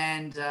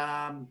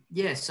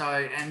 so,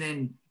 and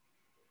then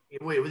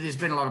there's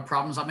been a lot of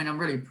problems. I mean, I'm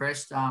really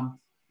impressed,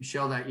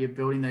 Michelle, that you're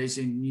building these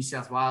in New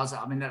South Wales.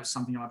 I mean, that's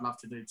something I'd love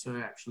to do too,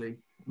 actually,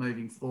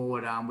 moving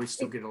forward. We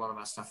still get a lot of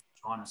our stuff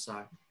from China,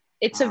 so.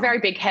 It's a very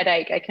big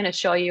headache, I can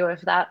assure you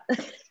of that.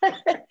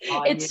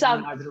 It's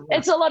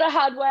a lot of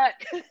hard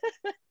work.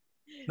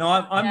 No,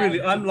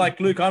 I'm like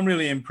Luke. I'm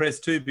really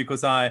impressed too,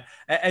 because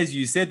as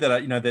you said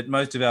that, that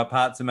most of our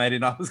parts are made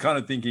in. I was kind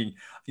of thinking,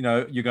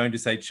 you're going to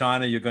say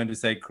China, you're going to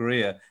say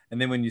Korea, and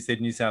then when you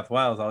said New South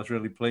Wales, I was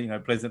really,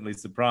 pleasantly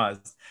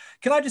surprised.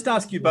 Can I just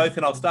ask you both,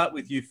 and I'll start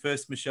with you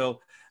first,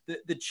 Michelle,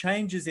 the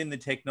changes in the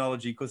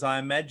technology, because I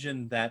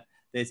imagine that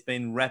there's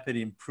been rapid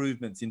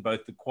improvements in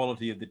both the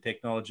quality of the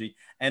technology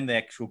and the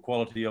actual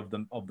quality of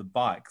the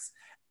bikes.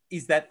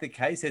 Is that the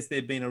case? Has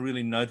there been a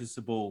really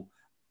noticeable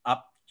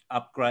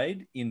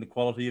upgrade in the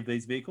quality of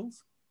these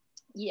vehicles?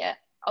 Yeah,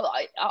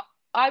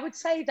 I would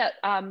say that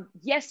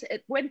yes.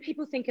 When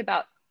people think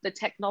about the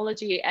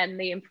technology and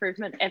the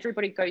improvement,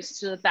 everybody goes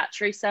to the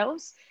battery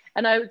cells,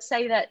 and I would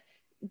say that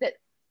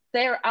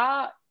there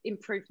are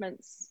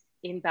improvements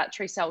in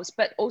battery cells,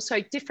 but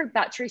also different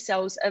battery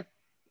cells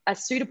are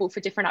suitable for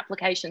different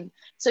applications.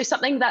 So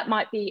something that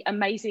might be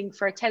amazing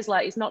for a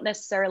Tesla is not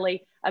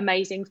necessarily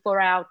amazing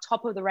for our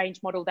top of the range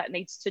model that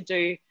needs to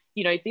do,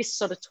 this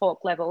sort of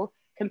torque level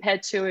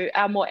compared to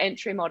our more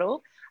entry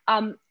model.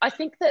 I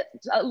think that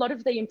a lot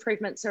of the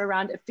improvements are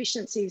around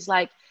efficiencies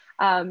like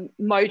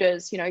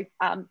motors,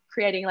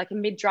 creating like a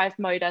mid-drive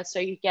motor. So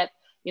you get,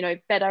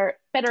 better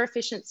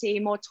efficiency,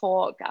 more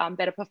torque,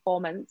 better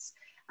performance.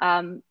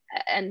 And,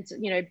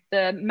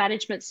 the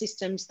management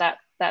systems that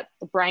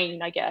the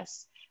brain, I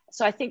guess.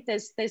 So I think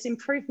there's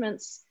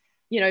improvements,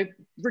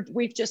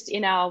 we've just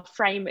in our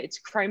frame, it's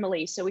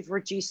chromoly. So we've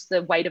reduced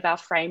the weight of our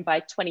frame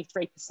by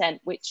 23%,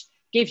 which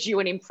gives you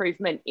an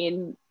improvement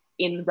in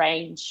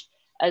range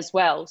as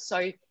well.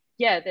 So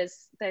yeah,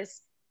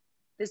 there's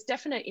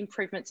definite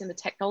improvements in the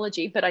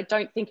technology, but I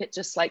don't think it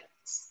just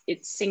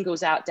it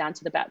singles out down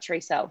to the battery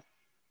cell.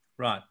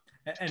 Right.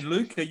 And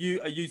Luke, are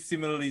you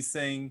similarly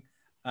seeing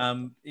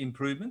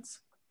improvements?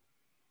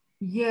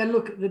 Yeah,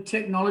 look, the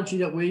technology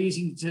that we're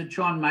using to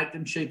try and make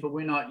them cheaper,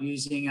 we're not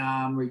using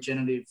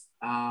regenerative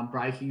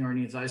braking or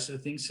any of those sort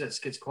of things, so it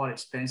gets quite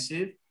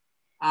expensive.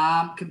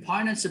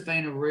 Components have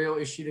been a real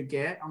issue to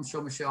get. I'm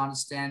sure Michelle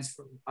understands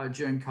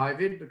during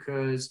COVID,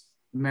 because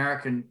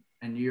America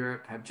and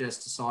Europe have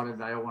just decided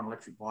they all want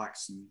electric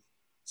bikes. And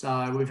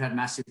so we've had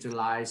massive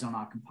delays on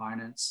our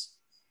components.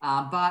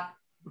 But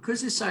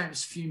because there's so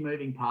few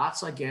moving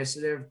parts, I guess,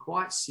 they're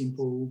quite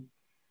simple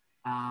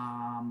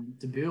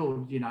to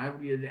build,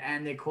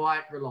 and they're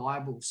quite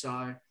reliable.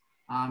 So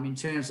in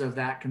terms of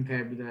that,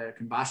 compared with a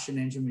combustion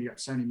engine, we've got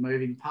so many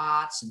moving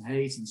parts and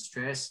heat and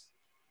stress.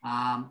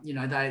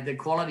 The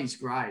quality's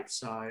great.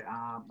 So,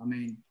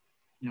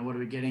 what are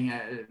we getting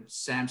at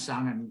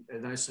Samsung and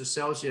those sort of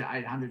cells?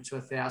 800 to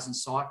 1,000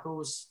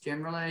 cycles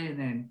generally. And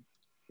then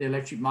the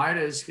electric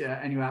motors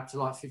anywhere up to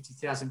like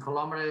 50,000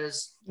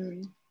 kilometers.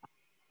 Mm.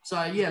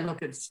 So, yeah,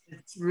 look, it's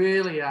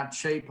really a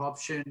cheap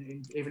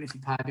option, even if you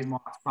pay a bit more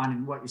upfront.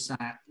 And what you're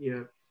saying,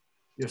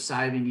 you're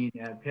saving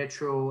in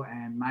petrol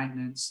and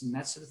maintenance and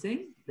that sort of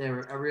thing.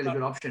 They're a really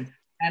good option.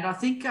 And I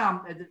think,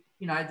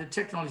 the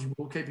technology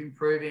will keep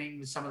improving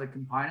with some of the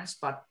components,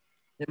 but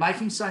they're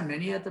making so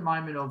many at the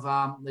moment of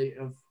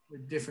the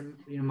different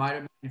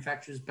motor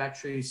manufacturers,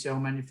 battery cell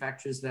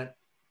manufacturers, that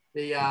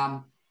the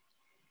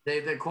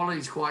quality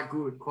is quite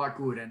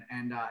good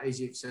and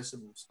easy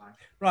accessible. So.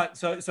 Right.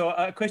 So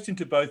a question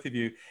to both of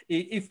you: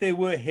 if there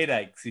were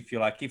headaches, if you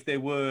like, if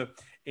there were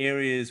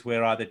areas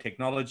where either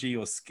technology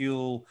or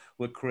skill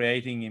were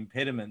creating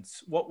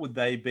impediments, what would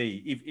they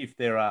be, if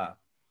there are?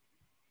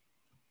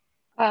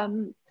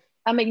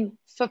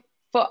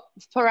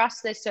 For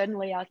us, there's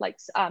certainly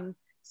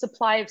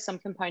supply of some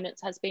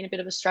components has been a bit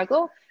of a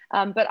struggle.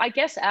 But I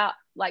guess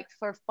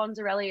for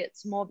Fonzarelli,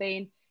 it's more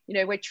been,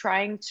 we're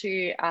trying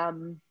to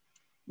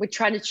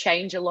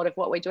change a lot of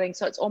what we're doing.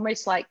 So it's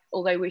almost like,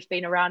 although we've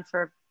been around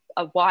for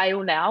a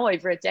while now,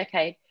 over a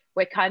decade,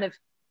 we're kind of,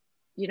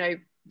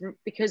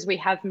 because we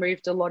have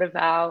moved a lot of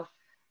our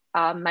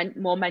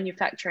more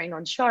manufacturing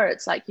onshore,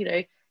 it's like,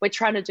 we're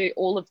trying to do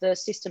all of the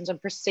systems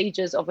and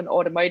procedures of an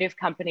automotive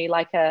company,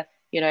 like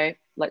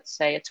let's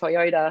say a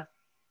Toyota,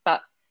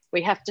 but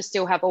we have to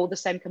still have all the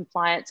same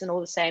compliance and all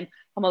the same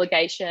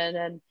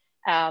homologation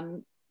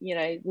and,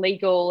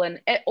 legal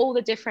and all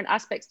the different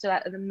aspects to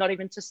that. And not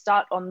even to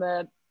start on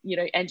the,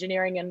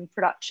 engineering and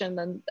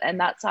production and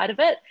that side of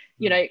it,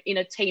 in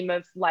a team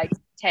of like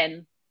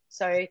 10.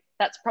 So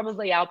that's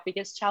probably our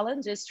biggest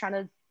challenge, is trying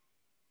to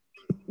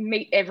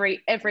meet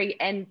every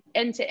end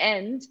to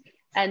end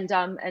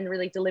and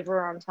really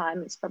deliver on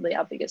time. It's probably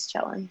our biggest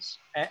challenge.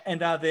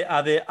 And are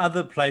there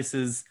other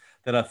places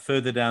that are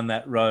further down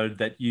that road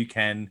that you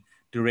can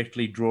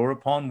directly draw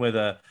upon,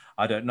 whether,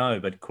 I don't know,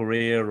 but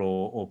Korea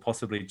or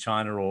possibly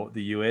China or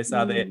the US?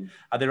 Are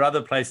there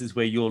other places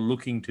where you're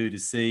looking to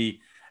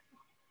see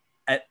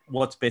at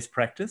what's best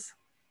practice?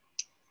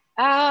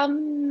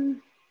 That's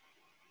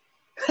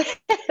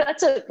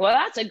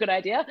a good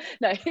idea.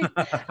 No.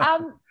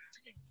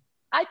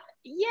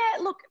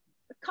 Look,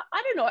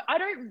 I don't know. I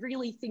don't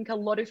really think a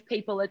lot of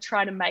people are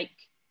trying to make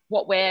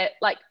what we're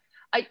like.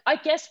 I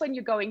guess when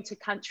you're going to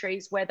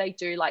countries where they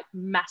do like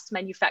mass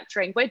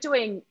manufacturing, we're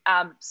doing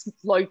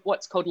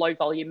what's called low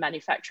volume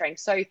manufacturing.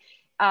 So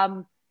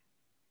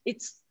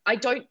it's I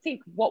don't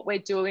think what we're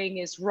doing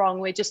is wrong.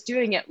 We're just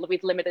doing it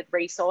with limited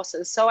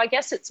resources. So I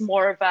guess it's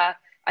more of a,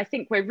 I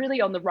think we're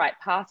really on the right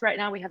path right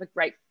now. We have a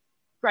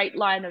great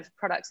line of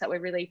products that we're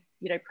really,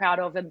 proud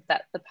of and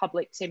that the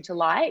public seem to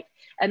like.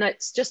 And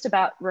it's just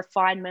about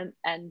refinement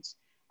and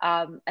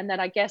then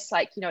I guess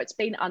it's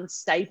been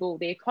unstable,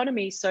 the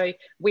economy. So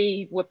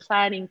we were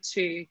planning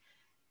to,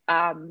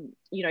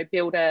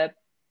 build a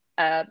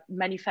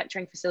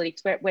manufacturing facility.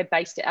 We're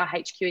based at our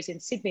HQ is in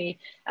Sydney,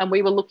 and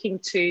we were looking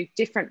to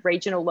different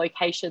regional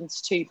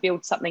locations to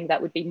build something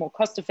that would be more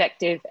cost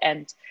effective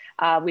and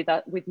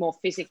with more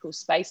physical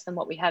space than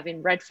what we have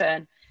in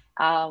Redfern.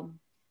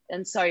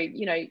 And so,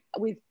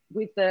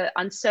 with the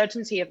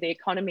uncertainty of the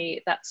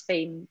economy, that's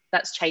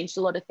changed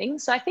a lot of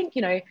things. So I think,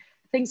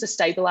 things are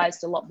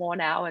stabilized a lot more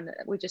now, and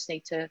we just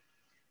need to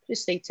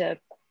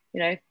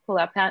pull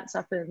our pants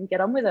up and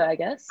get on with it, I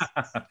guess.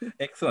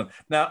 Excellent.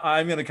 Now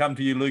I'm going to come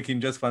to you, Luke,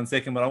 in just 1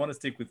 second, but I want to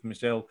stick with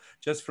Michelle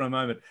just for a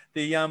moment.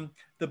 The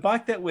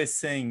bike that we're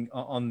seeing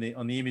on the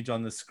image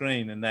on the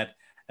screen, and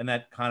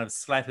that kind of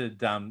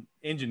slatted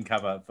engine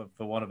cover,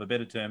 for want of a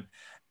better term,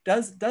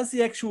 does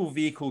the actual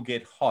vehicle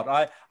get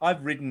hot?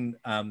 I've ridden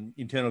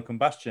internal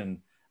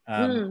combustion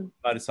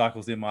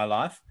motorcycles in my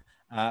life,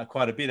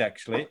 quite a bit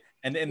actually,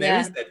 and there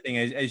is that thing,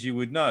 as you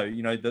would know,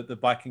 that the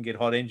bike can get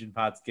hot, engine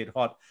parts get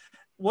hot.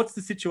 What's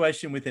the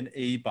situation with an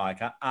e-bike?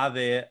 Are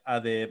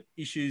there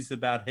issues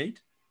about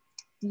heat?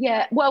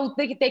 Yeah, well,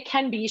 there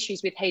can be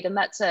issues with heat, and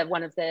that's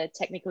one of the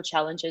technical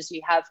challenges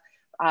you have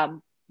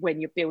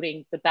when you're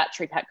building the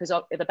battery pack, because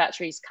the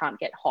batteries can't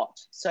get hot.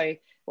 So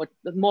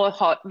the more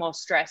hot, more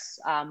stress,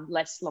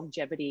 less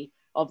longevity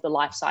of the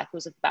life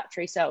cycles of the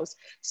battery cells.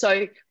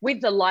 So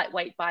with the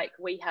lightweight bike,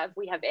 we have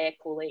air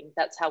cooling.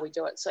 That's how we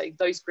do it. So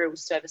those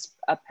grills serve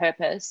a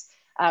purpose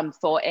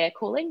for air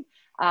cooling.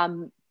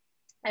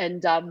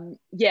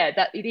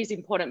 That it is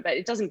important, but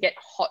it doesn't get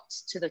hot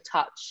to the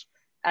touch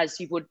as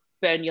you would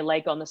burn your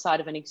leg on the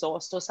side of an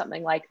exhaust or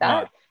something like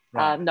that.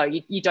 Right. No,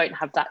 you don't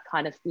have that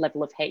kind of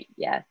level of heat.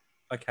 Yeah.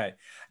 Okay.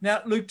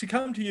 Now, Luke, to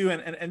come to you,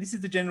 and this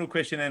is the general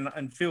question,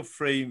 and feel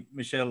free,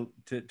 Michelle,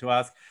 to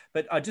ask,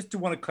 but I just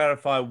want to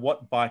clarify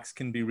what bikes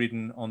can be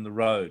ridden on the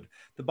road.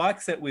 The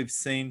bikes that we've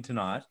seen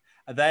tonight,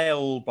 are they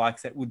all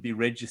bikes that would be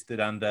registered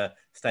under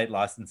state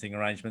licensing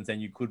arrangements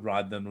and you could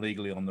ride them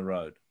legally on the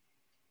road?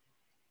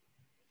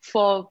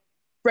 For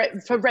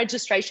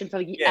registration for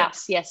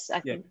us, yes,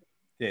 I think.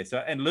 Yeah. So,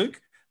 and Luke,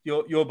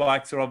 your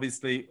bikes are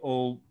obviously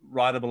all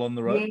rideable on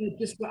the road. Yeah,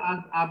 just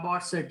our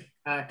bikes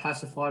are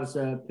classified as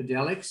a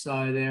pedalic,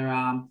 so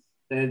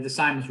they're the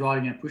same as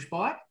riding a push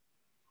bike,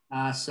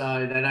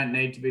 so they don't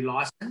need to be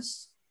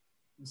licensed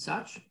and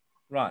such.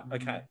 Right.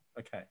 Okay.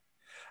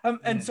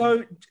 And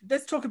so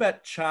let's talk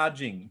about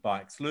charging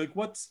bikes, Luke.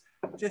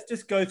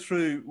 Just go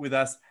through with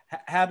us.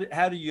 How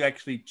do you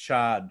actually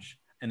charge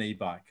an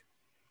e-bike?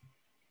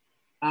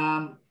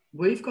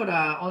 We've got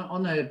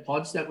on the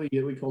pods that we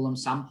call them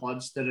sun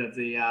pods that have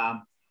the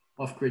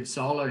off-grid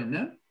solar in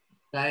them.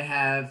 They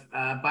have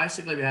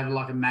basically we have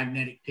like a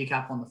magnetic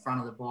pickup on the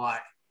front of the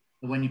bike.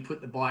 And when you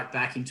put the bike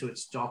back into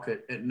its dock,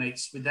 it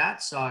meets with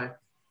that. So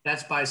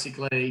that's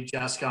basically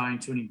just going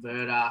to an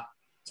inverter.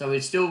 So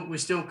we're still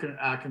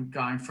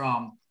going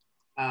from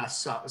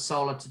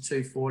solar to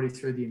 240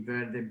 through the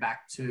inverter, then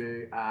back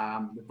to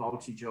the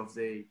voltage of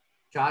the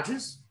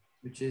chargers,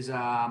 which is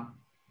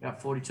about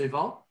 42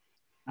 volt.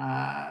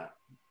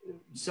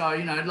 So,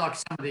 like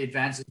some of the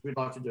advances we'd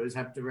like to do is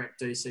have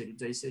direct DC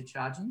to DC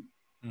charging.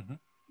 Mm-hmm.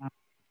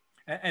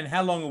 And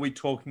how long are we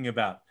talking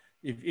about?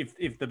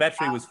 If the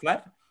battery was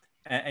flat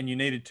and you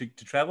needed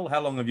to travel,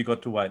 how long have you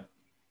got to wait?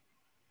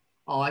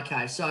 Oh,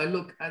 okay. So,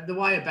 look, the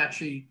way a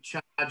battery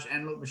charge,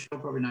 and look, Michelle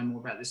probably know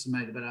more about this than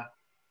me, but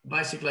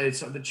basically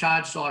it's the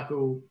charge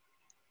cycle.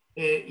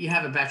 You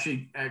have a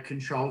battery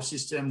control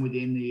system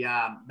within the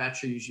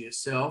battery usually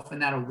itself,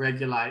 and that'll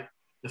regulate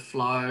the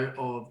flow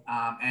of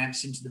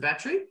amps into the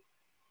battery.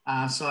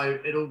 So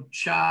it'll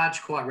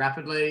charge quite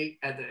rapidly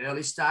at the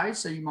early stage.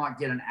 So you might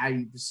get an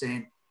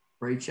 80%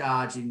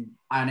 recharge in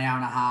an hour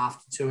and a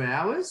half to 2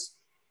 hours.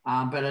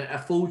 But a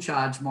full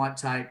charge might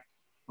take,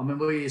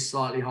 we use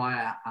slightly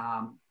higher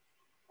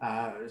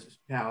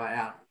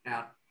power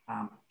out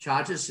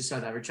chargers just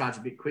so they recharge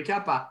a bit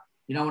quicker, but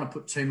you don't want to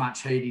put too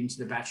much heat into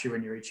the battery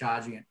when you're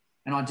recharging it.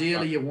 And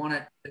ideally you want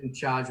it to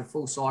charge a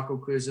full cycle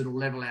because it'll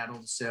level out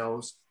all the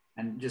cells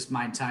and just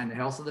maintain the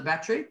health of the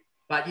battery.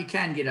 But you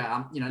can get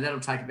that'll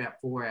take about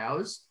 4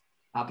 hours.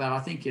 But I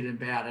think in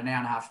about an hour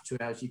and a half to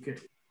 2 hours, you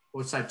could,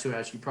 or say 2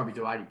 hours, you could probably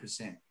do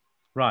 80%.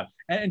 Right.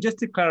 And just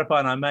to clarify,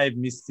 and I may have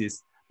missed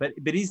this, but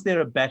is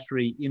there a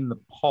battery in the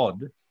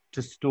pod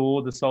to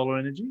store the solar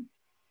energy?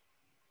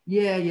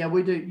 Yeah,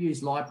 we do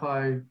use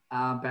LiPo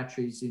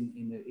batteries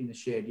in the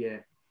shed,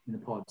 in the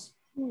pods.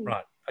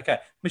 Right. Okay,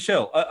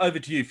 Michelle, over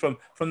to you.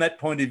 From that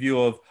point of view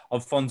of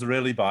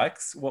Fonzarelli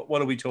bikes,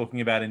 what are we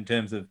talking about in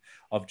terms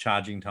of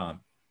charging time?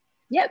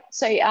 Yep.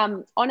 So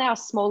on our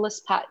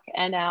smallest pack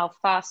and our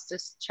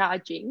fastest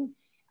charging,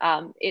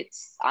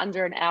 it's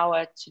under an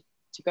hour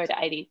to go to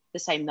 80%,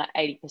 that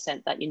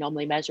 80% that you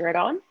normally measure it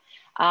on.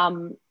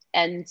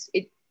 And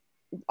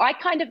I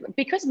kind of,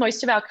 because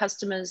most of our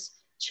customers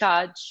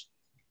charge,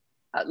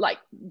 like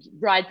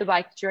ride the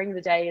bike during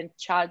the day and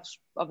charge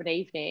of an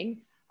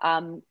evening,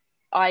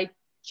 I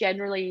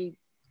generally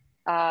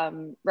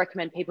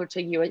recommend people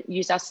to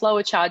use our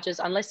slower chargers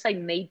unless they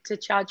need to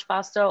charge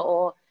faster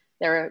or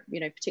they're, you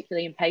know,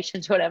 particularly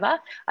impatient or whatever.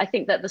 I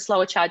think that the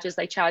slower chargers,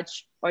 they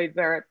charge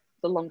over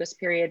the longest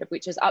period,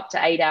 which is up to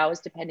 8 hours,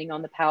 depending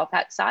on the power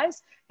pack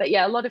size. But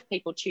yeah, a lot of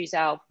people choose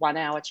our 1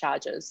 hour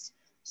chargers.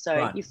 So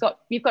Right.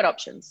 you've got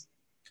options.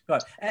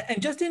 Right.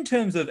 And just in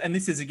terms of, and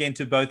this is again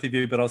to both of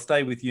you, but I'll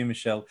stay with you,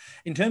 Michelle,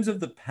 in terms of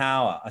the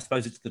power, I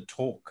suppose it's the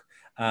torque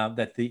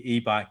that the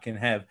e-bike can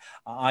have.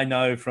 I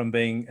know from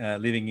being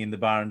living in the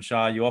Byron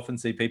Shire, you often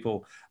see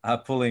people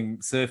pulling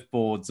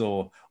surfboards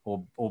or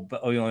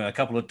you know, a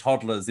couple of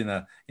toddlers in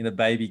a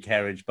baby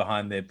carriage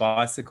behind their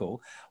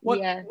bicycle.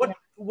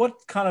 What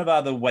kind of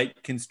are the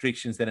weight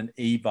constrictions that an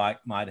e-bike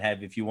might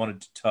have if you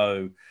wanted to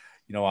tow,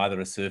 you know, either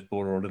a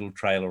surfboard or a little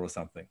trailer or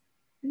something?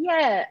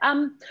 Yeah,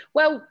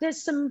 well,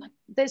 there's some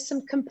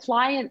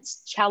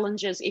compliance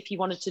challenges if you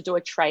wanted to do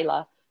a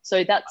trailer.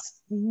 So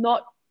that's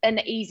not an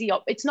easy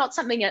it's not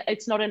something,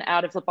 it's not an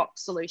out of the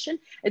box solution.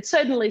 It's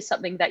certainly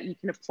something that you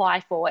can apply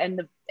for,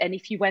 and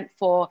if you went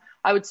for,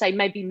 I would say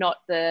maybe not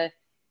the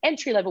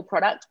entry level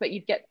product, but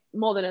you'd get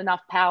more than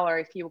enough power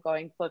if you were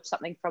going for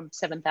something from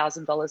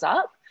 $7,000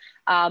 up.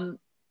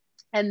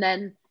 And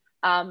then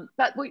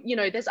but you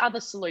know, there's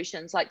other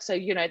solutions, like, so,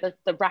 you know,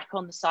 the rack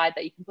on the side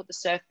that you can put the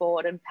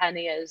surfboard and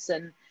panniers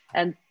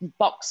and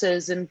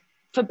boxes. And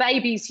for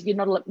babies, you're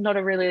not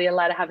really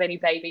allowed to have any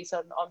babies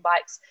on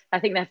bikes. I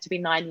think they have to be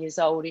 9 years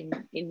old in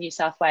New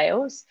South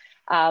Wales.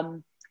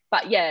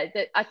 But yeah,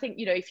 I think,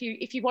 you know, if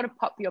you want to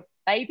pop your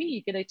baby,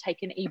 you're going to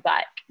take an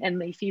e-bike,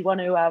 and if you want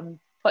to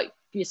put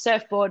your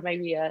surfboard,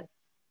 maybe a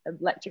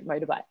electric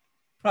motorbike.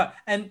 Right.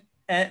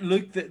 And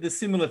Luke, the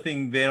similar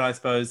thing there, I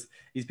suppose,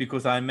 is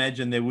because I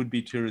imagine there would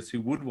be tourists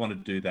who would want to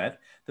do that.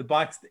 The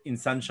bikes in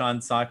sunshine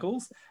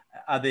cycles,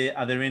 are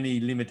there any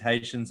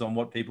limitations on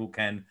what people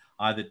can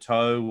either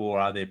tow, or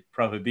are there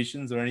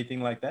prohibitions or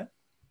anything like that?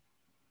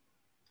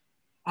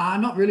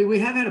 Not really. We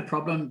have had a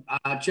problem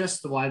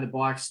just the way the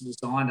bikes are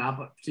designed up,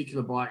 but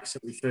particular bikes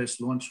that we first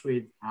launched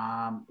with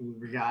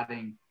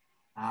regarding,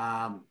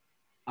 I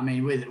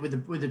mean,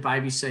 with the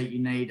baby seat, you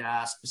need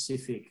a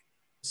specific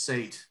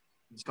seat.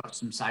 It's got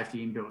some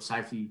inbuilt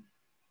safety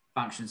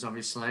functions,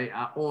 obviously,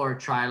 or a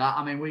trailer.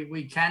 I mean,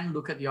 we can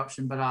look at the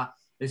option, but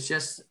it's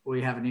just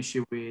we have an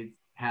issue with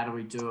how do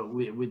we do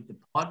it with the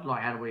pod?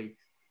 Like, how do we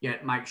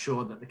make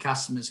sure that the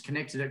customer's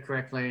connected it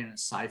correctly and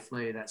it's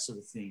safely, that sort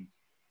of thing.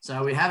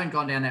 So we haven't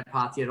gone down that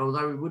path yet,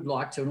 although we would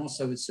like to, and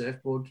also with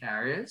surfboard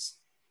carriers,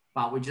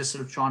 but we're just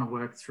sort of trying to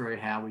work through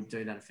how we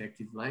do that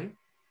effectively.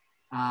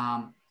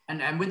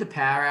 And with the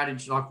power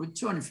outage, like with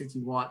 250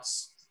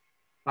 watts,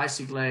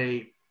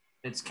 basically,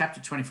 it's capped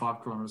at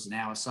 25 kilometres an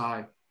hour.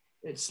 So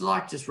it's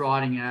like just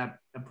riding a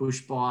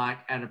push bike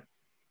at a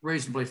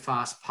reasonably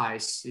fast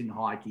pace in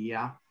high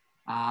gear.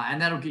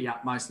 And that'll get you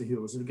up most of the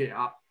hills. It'll get you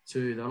up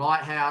to the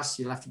lighthouse.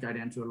 You'll have to go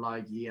down to a low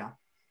gear.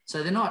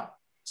 So they're not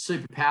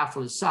super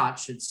powerful as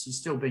such. You're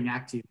still being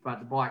active, but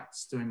the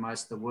bike's doing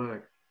most of the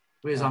work.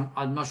 Whereas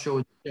I'm not sure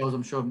with Michelle's,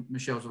 I'm sure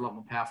Michelle's a lot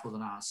more powerful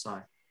than us. So,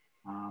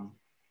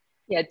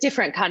 yeah,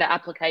 different kind of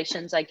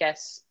applications, I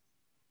guess.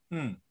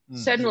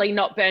 Certainly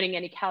not burning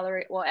any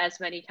calorie or as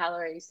many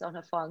calories on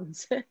a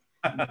Fonz.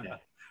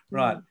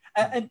 Right.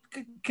 And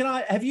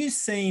have you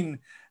seen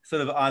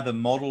sort of either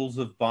models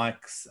of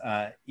bikes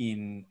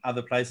in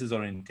other places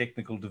or in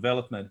technical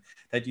development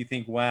that you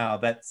think, wow,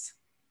 that's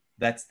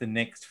the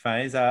next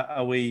phase?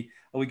 Are we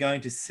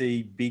going to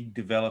see big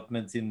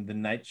developments in the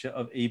nature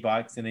of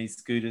e-bikes and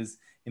e-scooters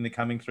in the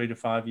coming 3 to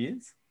 5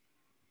 years?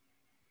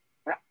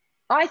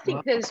 I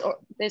think there's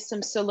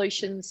some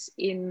solutions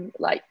in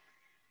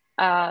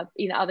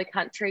other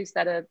countries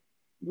that are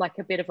like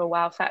a bit of a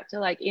wow factor.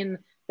 Like in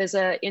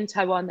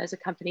Taiwan, there's a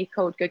company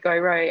called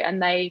Gogoro,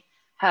 and they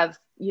have,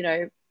 you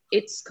know,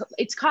 it's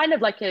kind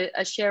of like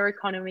a share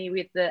economy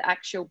with the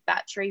actual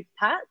battery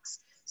packs.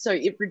 So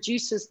it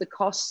reduces the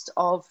cost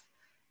of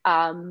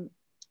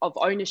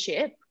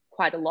ownership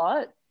quite a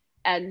lot.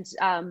 And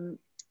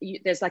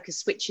there's like a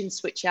switch in,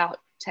 switch out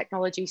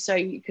technology. So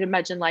you can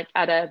imagine like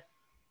at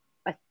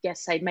I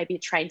guess say maybe a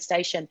train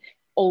station,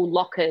 all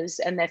lockers,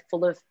 and they're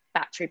full of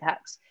battery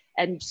packs.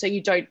 And so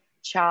you don't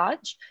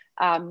charge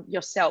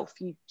yourself,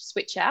 you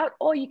switch out,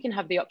 or you can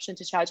have the option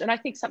to charge. And I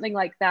think something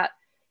like that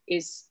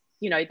is,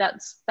 you know,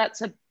 that's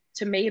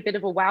to me a bit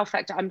of a wow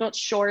factor. I'm not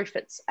sure if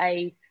it's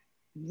a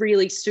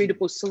really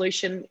suitable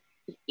solution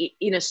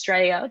in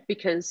Australia,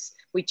 because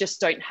we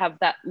just don't have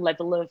that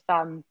level of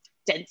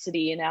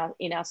density in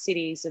our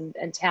cities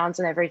and towns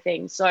and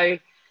everything. So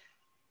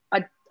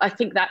I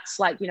think that's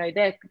like, you know,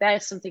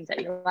 there's some things that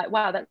you're like,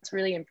 wow, that's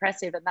really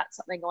impressive, and that's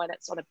something when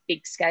it's on a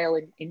big scale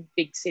in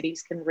big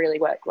cities can really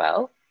work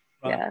well.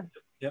 Right. Yeah.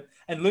 Yep.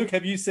 And Luke,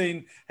 have you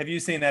seen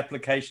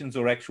applications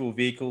or actual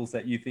vehicles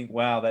that you think,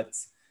 wow,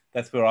 that's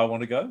where I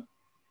want to go?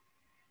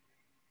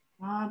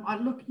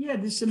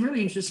 There's some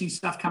really interesting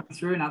stuff coming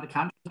through in other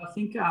countries. I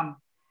think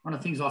one of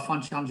the things I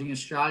find challenging in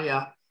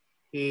Australia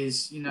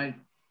is,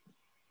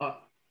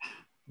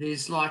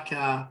 there's like,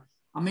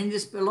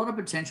 there's a lot of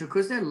potential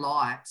because they're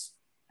light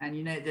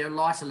and, they're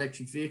light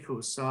electric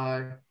vehicles.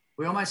 So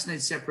we almost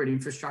need separate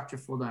infrastructure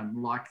for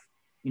them, like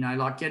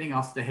getting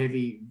off the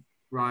heavy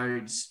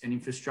roads and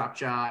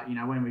infrastructure,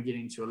 when we get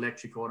into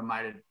electric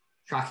automated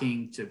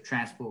trucking to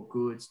transport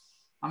goods.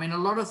 A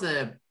lot of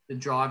the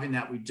driving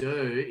that we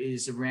do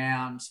is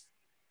around,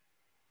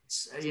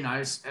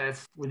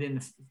 within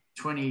the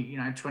 20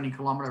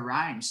 kilometre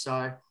range.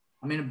 So,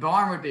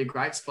 Byron would be a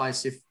great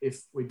place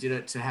if we did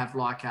it to have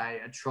like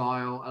a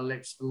trial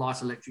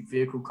light electric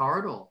vehicle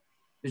corridor,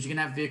 because you can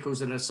have vehicles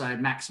that are, say,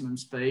 maximum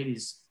speed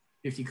is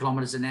 50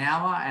 kilometres an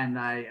hour and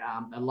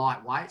a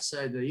lightweight.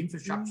 So the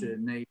infrastructure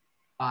needs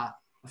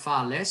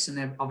far less, and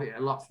they're obviously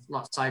a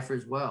lot safer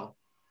as well.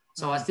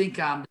 So I think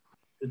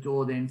the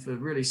door then for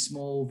really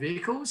small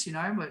vehicles, with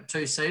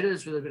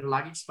 2-seaters with a bit of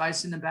luggage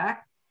space in the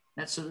back,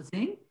 that sort of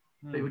thing.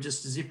 People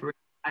just zip around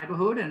the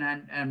neighbourhood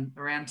and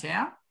around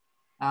town.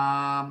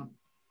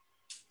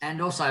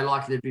 And also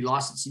like there'd be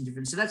licensing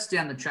different. So that's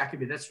down the track a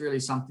bit. That's really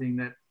something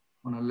that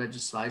on a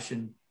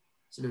legislation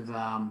sort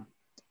of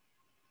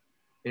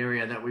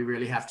area that we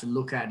really have to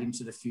look at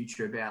into the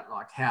future about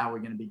like how we're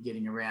going to be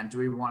getting around. Do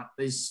we want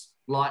these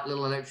light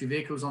little electric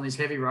vehicles on these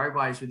heavy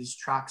roadways with these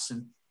trucks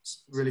and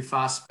really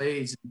fast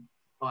speeds?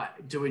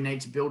 Do we need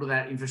to build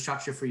that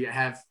infrastructure for you to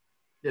have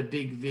the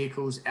big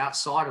vehicles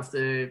outside of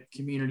the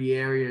community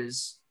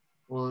areas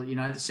or,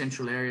 the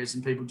central areas,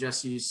 and people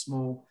just use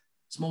small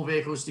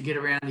vehicles to get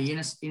around the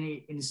inner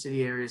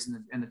city areas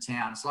and the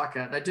towns? Like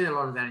they do a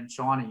lot of that in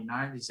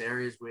China, these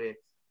areas where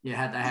they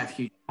have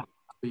huge,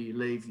 where you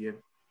leave your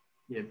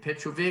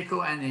petrol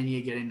vehicle and then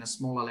you get in a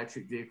small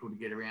electric vehicle to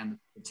get around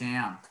the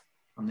town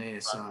from there.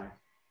 So,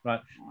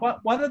 right.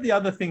 One of the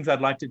other things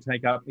I'd like to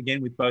take up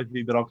again with both of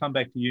you, but I'll come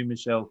back to you,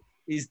 Michelle,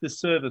 is the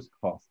service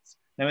costs.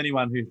 Now,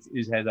 anyone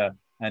who's had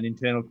an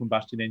internal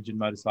combustion engine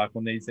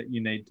motorcycle needs that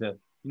you need to,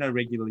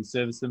 regularly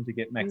service them to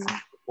get maximum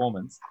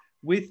performance.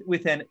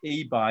 With an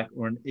e-bike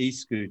or an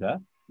e-scooter,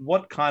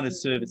 what kind of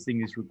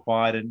servicing is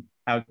required and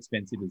how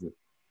expensive is it?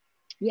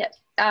 Yeah,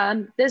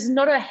 there's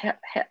not a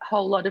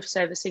whole lot of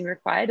servicing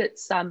required.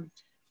 It's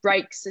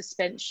brake,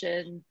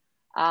 suspension,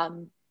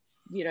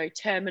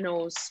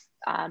 terminals,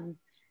 and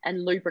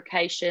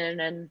lubrication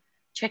and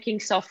checking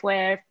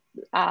software.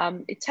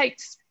 It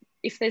takes,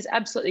 if there's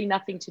absolutely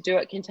nothing to do,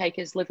 it can take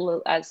as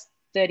little as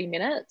 30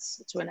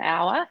 minutes to an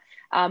hour.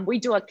 We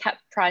do a cap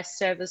price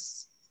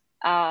service.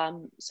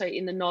 So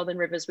in the Northern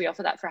Rivers, we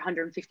offer that for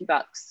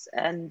 $150,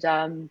 and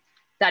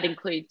that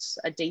includes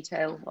a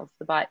detail of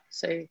the bike.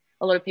 So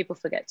a lot of people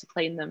forget to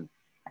clean them,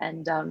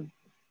 and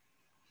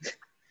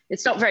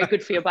it's not very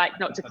good for your bike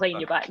not to clean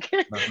your bike.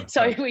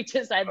 So we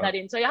just add that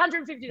in. So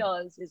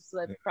 $150 is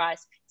the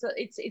price. So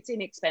it's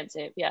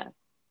inexpensive, yeah.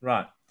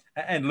 Right.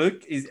 And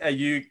Luke,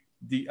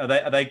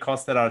 are they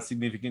costs that are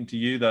significant to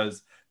you?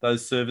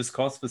 Those service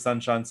costs for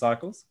Sunshine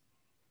Cycles?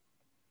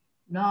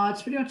 No,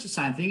 it's pretty much the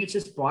same thing. It's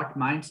just bike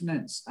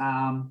maintenance.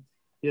 The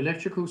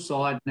electrical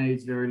side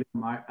needs very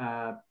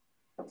little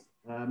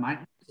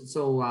maintenance. It's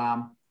all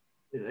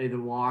either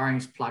wiring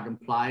is plug and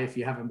play. If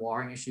you're having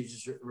wiring issues,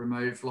 just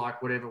remove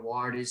like whatever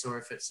wire it is, or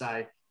if it's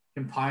a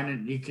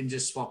component, you can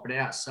just swap it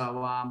out.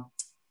 So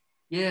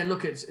yeah,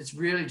 look, it's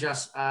really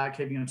just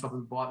keeping on top of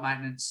the bike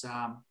maintenance,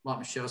 like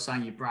Michelle was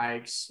saying, your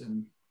brakes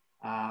and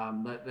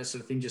that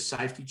sort of thing, just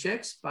safety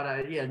checks.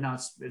 But yeah, no,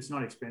 it's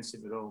not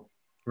expensive at all.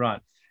 Right.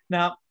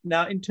 Now,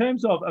 in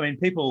terms of,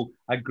 people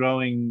are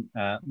growing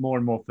more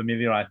and more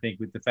familiar, I think,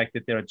 with the fact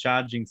that there are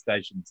charging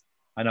stations.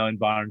 I know in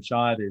Byron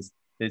Shire,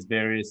 there's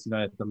various,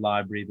 at the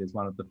library, there's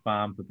one at the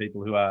farm for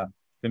people who are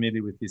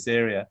familiar with this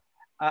area.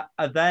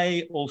 Are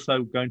they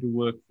also going to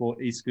work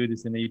for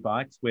e-scooters and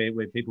e-bikes where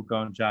people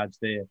go and charge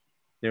their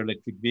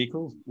electric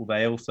vehicles? Will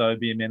they also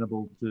be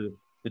amenable to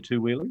the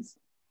two-wheelers?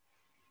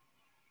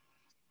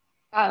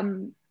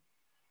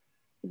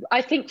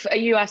 I think, are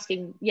you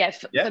asking? Yeah,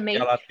 for me.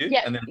 I'll ask you,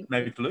 yeah, and then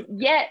maybe for Luke.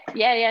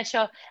 Yeah,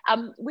 sure.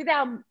 With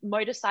our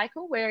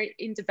motorcycle, we're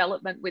in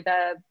development with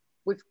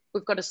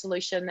we've got a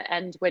solution,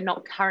 and we're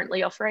not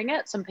currently offering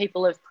it. Some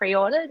people have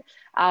pre-ordered,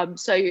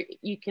 so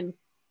you can.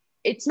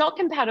 It's not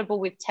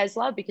compatible with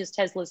Tesla because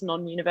Tesla's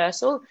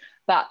non-universal,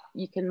 but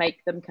you can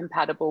make them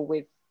compatible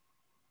with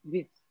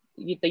the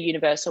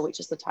universal, which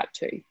is the Type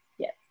 2.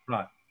 Yeah.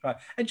 Right.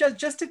 And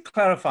just to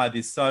clarify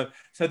this, so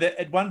that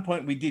at one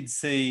point we did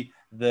see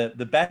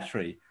the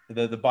battery,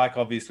 the bike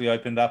obviously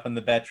opened up and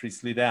the battery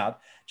slid out.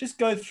 Just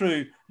go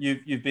through,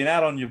 you've been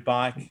out on your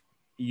bike,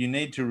 you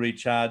need to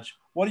recharge.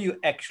 What are you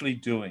actually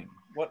doing?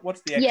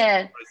 What's the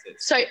actual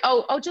process? So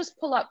I'll just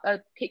pull up a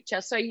picture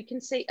so you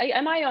can see.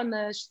 Am I on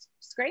the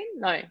screen?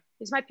 No.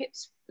 Is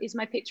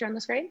my picture on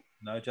the screen?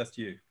 No, just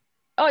you.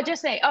 Oh,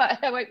 just me. Oh,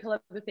 I won't pull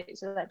up the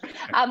picture then.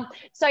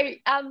 So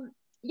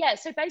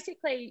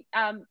basically,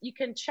 you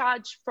can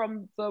charge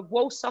from the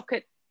wall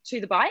socket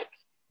to the bike.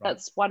 Right.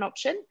 That's one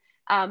option.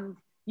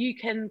 You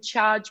can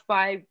charge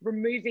by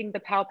removing the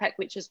power pack,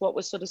 which is what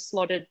was sort of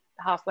slotted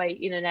halfway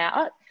in and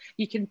out.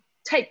 You can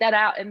take that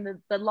out, and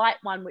the light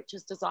one, which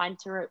is designed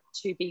to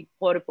be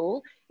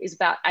portable, is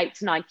about 8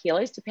 to 9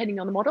 kilos, depending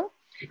on the model.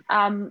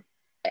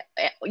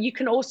 You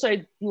can also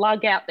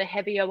lug out the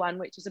heavier one,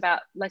 which is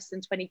about less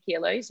than 20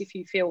 kilos if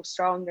you feel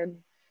strong and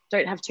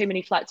don't have too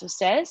many flights of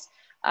stairs.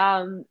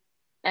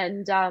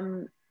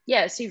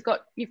 Yeah, so you've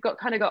got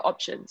kind of got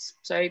options.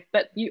 So,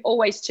 but you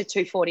always to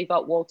 240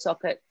 volt wall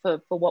socket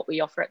for what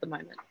we offer at the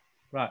moment.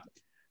 Right.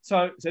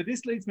 So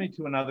this leads me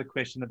to another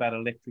question about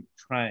electric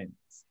trains.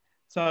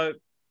 So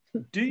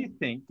do you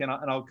think, and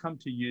I'll come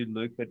to you,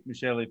 Luke, but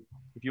Michelle, if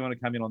you want to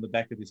come in on the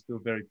back of this, feel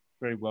very,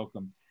 very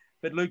welcome.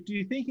 But Luke, do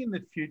you think in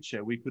the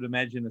future we could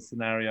imagine a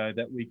scenario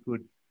that we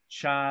could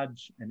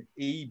charge an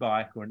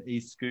e-bike or an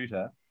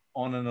e-scooter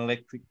on an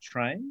electric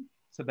train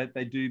so that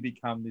they do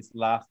become this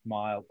last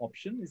mile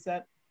option? Is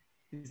that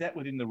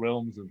within the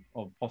realms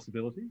of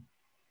possibility?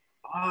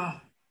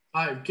 I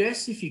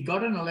guess if you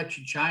got an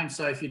electric train,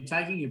 so if you're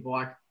taking your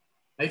bike,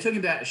 are you talking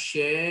about a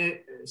share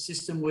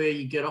system where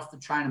you get off the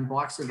train and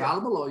bikes are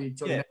available, or are you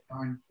talking about your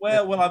own?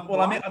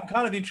 I'm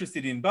kind of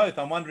interested in both.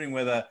 I'm wondering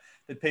whether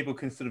that people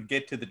can sort of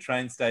get to the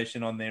train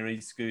station on their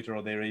e-scooter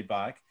or their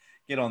e-bike,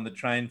 get on the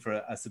train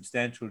for a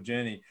substantial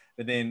journey,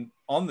 but then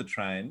on the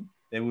train,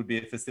 there would be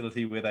a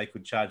facility where they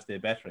could charge their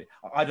battery.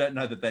 I don't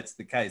know that that's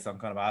the case. I'm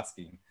kind of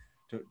asking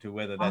to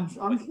whether that's...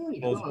 I'm fairly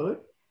good.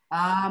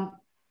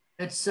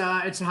 It's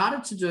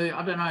harder to do.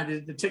 I don't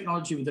know. The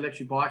technology with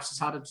electric bikes is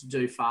harder to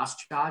do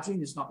fast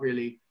charging. It's not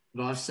really,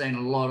 but I've seen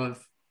a lot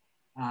of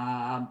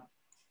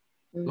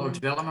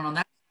development on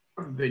that.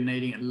 I've been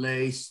needing at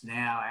least an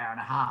hour and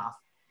a half.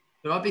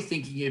 But I'd be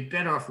thinking you're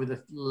better off with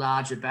a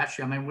larger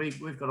battery. I mean,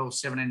 we've got all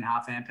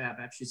 7.5 amp hour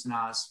batteries in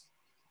ours,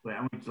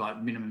 and we've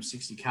like minimum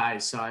 60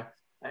 Ks. So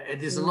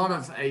there's a lot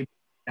of e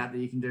out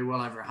there you can do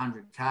well over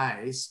 100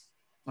 Ks.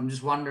 I'm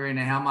just wondering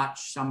how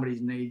much somebody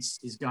needs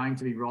is going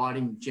to be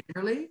riding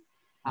generally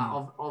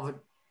of a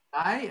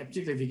day,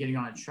 particularly if you're getting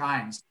on a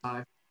train.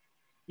 So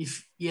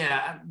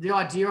the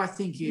idea I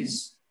think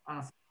is, and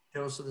I think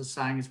Charles was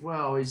saying as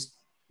well, is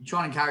you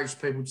try and encourage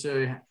people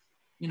to,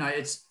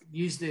 it's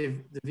use the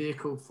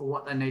vehicle for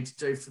what they need to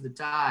do for the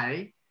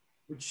day,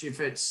 which if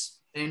it's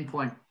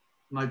endpoint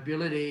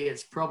mobility,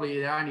 it's probably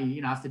they're only,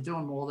 if they're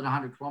doing more than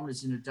 100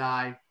 kilometres in a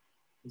day,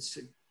 it's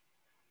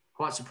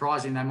quite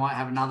surprising they might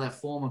have another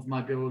form of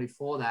mobility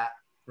for that.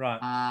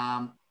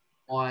 Right.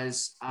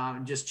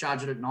 Just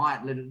charge it at night,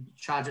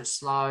 charge it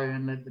slow,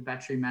 and let the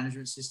battery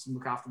management system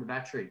look after the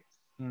battery.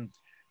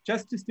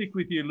 Just to stick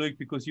with you, Luke,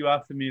 because you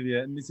are familiar,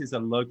 and this is a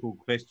local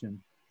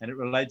question, and it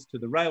relates to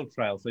the rail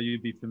trail. So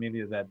you'd be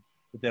familiar that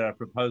there are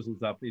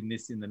proposals up in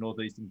the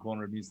northeastern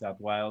corner of New South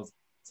Wales.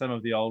 Some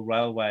of the old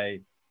railway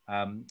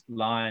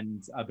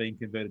lines are being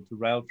converted to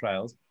rail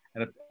trails.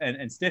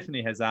 And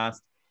Stephanie has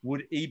asked,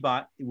 would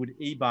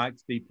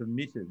e-bikes be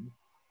permitted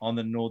on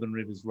the Northern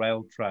Rivers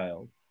Rail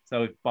Trail?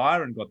 So if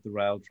Byron got the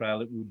rail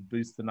trail, it would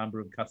boost the number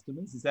of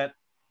customers. Is that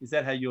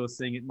how you're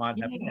seeing it might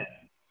happen?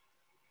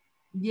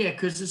 Yeah,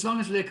 because as long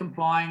as they're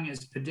complying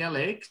as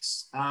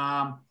pedelecs,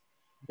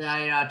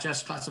 they are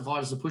just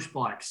classified as a push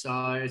bike.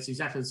 So it's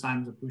exactly the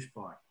same as a push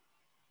bike.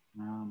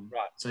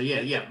 Right. So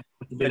yeah.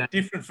 But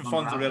different for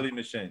Fonzarelli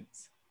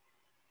machines.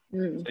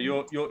 So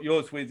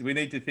yours, we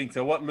need to think.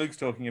 So what Luke's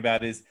talking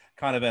about is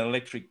kind of an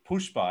electric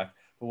push bike,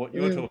 but what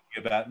you're talking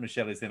about,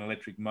 Michelle, is an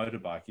electric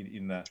motorbike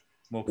in the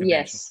more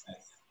conventional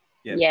sense.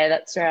 Yeah,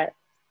 that's right.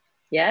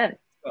 Yeah.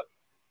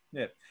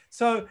 Yeah.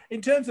 So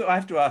in terms of, I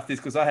have to ask this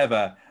because I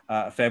have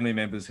family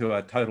members who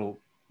are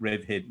total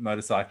rev head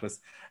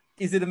motorcyclists.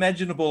 Is it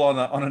imaginable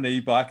on an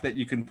e-bike that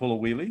you can pull a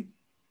wheelie?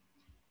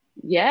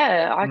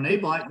 Yeah, on an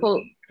e-bike.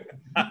 Pull.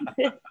 On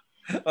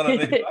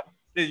an e-bike?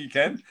 Yeah, you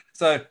can.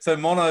 So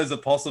monos are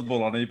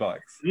possible on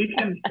e-bikes. You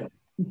can.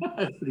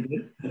 That's pretty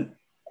good.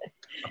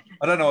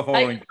 I don't know if I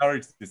want to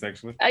encourage this,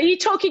 actually. Are you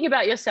talking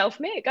about yourself,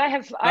 Mick? I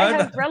have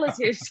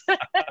relatives.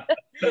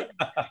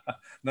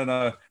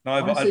 No.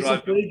 I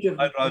drive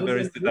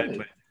very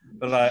sedately.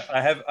 But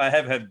I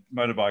have had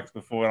motorbikes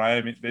before,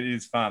 and it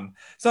is fun.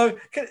 So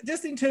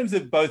just in terms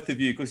of both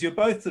of you, because you're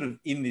both sort of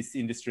in this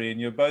industry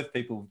and you're both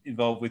people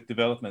involved with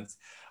developments,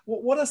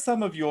 what are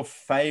some of your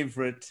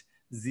favourite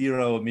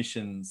zero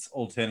emissions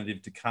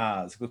alternative to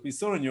cars? Because we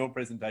saw in your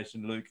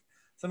presentation, Luke,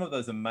 some of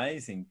those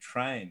amazing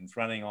trains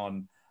running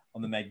on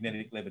the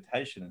magnetic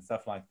levitation and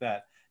stuff like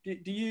that. Do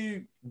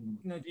you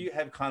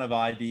have kind of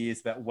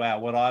ideas about, wow,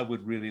 what I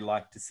would really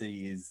like to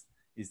see is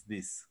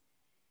this?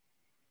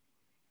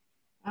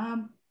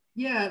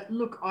 Yeah,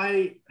 look,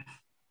 I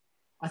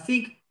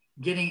think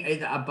getting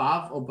either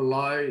above or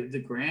below the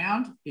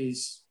ground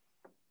is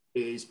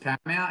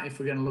paramount if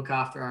we're going to look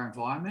after our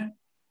environment,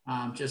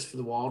 just for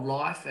the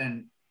wildlife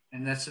and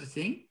that sort of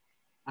thing.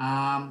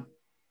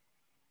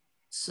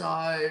 So,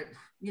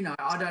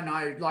 I don't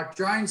know, like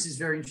drones is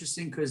very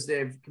interesting because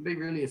they can be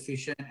really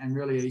efficient and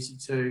really easy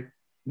to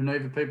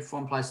maneuver people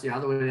from one place to the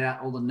other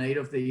without all the need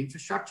of the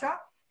infrastructure.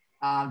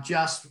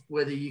 Just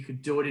whether you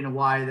could do it in a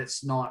way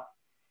that's not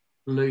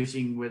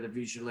polluting, whether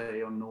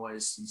visually or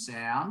noise and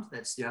sound,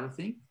 that's the other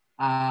thing.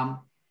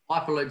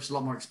 Hyperloop's a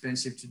lot more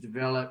expensive to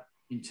develop.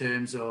 in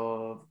terms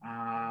of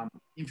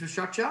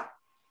infrastructure,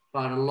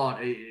 but a lot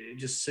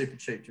just super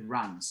cheap to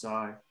run.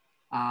 So,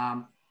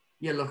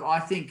 yeah, look, I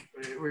think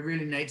we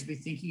really need to be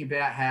thinking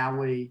about how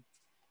we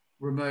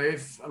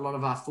remove a lot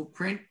of our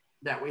footprint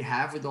that we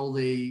have with all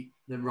the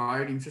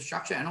road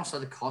infrastructure, and also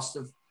the cost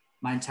of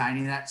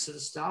maintaining that sort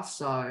of stuff.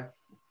 So,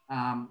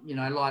 you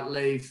know, like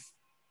leave,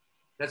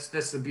 that's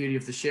the beauty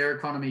of the share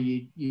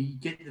economy. You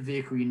get the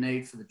vehicle you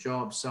need for the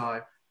job.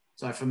 So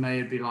for me,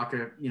 it'd be like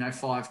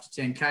 5 to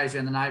 10 Ks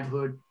around the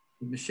neighbourhood.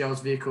 With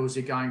Michelle's vehicles,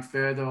 you're going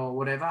further or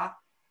whatever.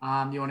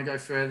 You want to go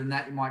further than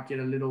that, you might get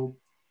a little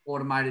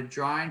automated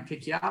drone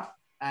pick you up,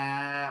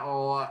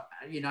 or,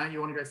 you know, you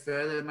want to go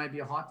further, maybe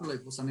a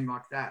Hyperloop or something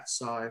like that.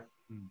 So,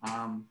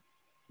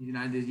 you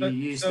know, you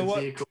use the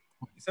vehicle.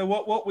 So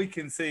what we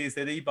can see is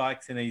that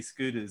e-bikes and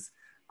e-scooters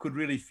could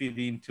really fit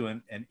into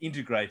an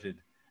integrated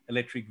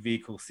electric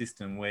vehicle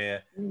system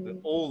where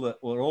all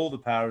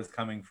the power is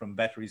coming from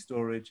battery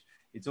storage,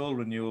 it's all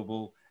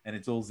renewable, and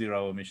it's all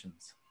zero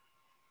emissions.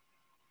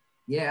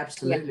 Yeah,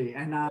 absolutely.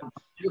 Yeah. And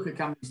look at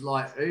companies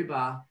like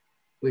Uber,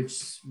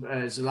 which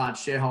is a large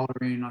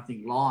shareholder in, I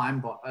think,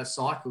 Lime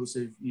Cycles,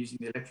 who's using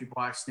the electric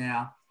bikes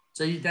now.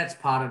 So that's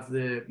part of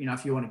the, you know,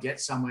 if you want to get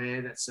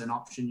somewhere, that's an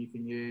option you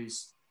can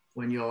use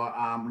when you're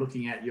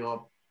looking at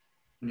your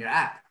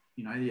app.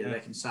 You know, they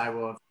can say,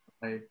 well,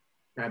 if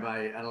grab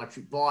an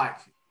electric bike,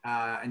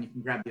 and you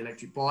can grab the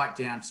electric bike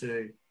down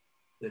to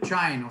the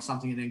train or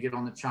something and then get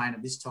on the train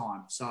at this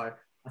time. So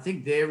I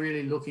think they're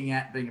really looking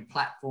at being a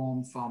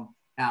platform from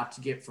how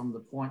to get from the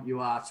point you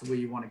are to where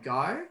you want to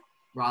go,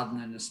 rather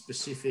than a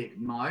specific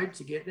mode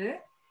to get there.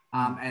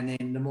 And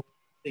then the more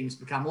things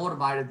become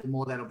automated, the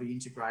more that'll be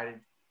integrated.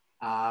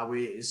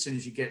 As soon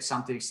as you get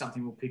something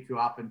will pick you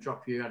up and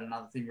drop you at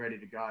another thing ready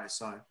to go.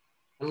 So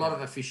a lot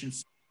of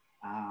efficiency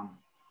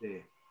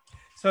there.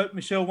 So,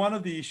 Michelle, one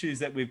of the issues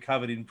that we've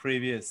covered in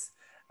previous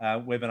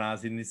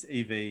webinars in this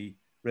EV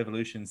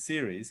Revolution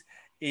series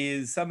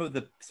is some of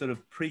the sort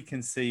of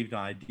preconceived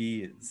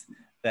ideas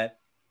that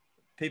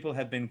people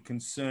have been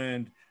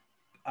concerned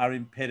are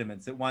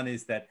impediments. That one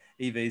is that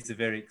EVs are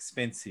very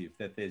expensive,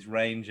 that there's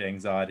range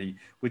anxiety,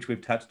 which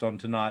we've touched on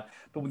tonight.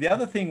 But the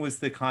other thing was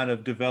the kind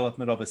of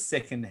development of a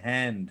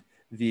second-hand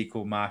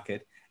vehicle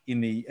market in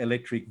the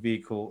electric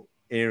vehicle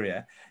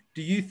area.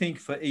 Do you think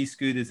for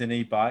e-scooters and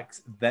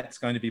e-bikes, that's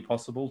going to be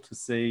possible to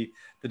see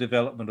the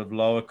development of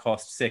lower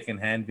cost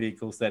second-hand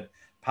vehicles that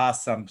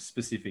pass some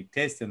specific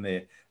test and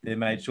they're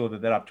made sure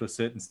that they're up to a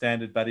certain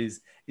standard? But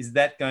is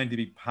that going to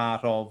be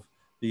part of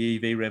the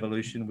EV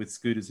revolution with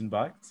scooters and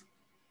bikes?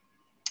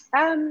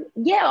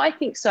 Yeah, I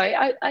think so.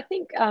 I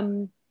think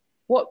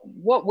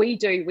what we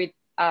do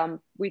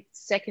with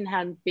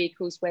secondhand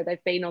vehicles where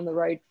they've been on the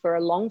road for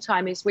a long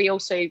time is we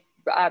also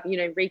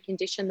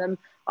recondition them,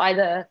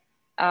 either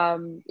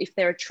if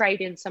they're a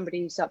trade-in,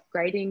 somebody's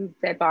upgrading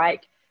their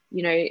bike,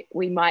 you know,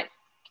 we might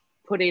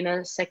put in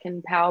a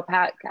second power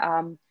pack.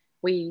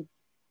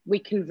 We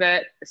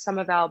convert some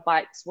of our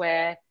bikes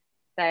where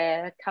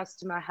their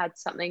customer had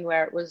something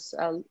where it was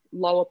a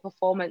lower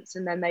performance,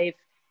 and then they've,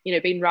 you know,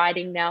 been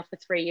riding now for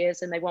 3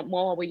 years and they want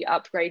more. We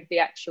upgrade the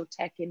actual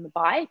tech in the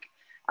bike.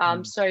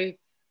 So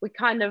we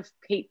kind of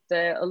keep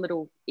a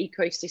little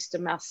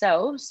ecosystem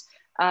ourselves.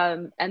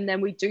 And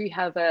then we do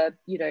have a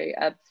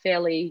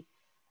fairly,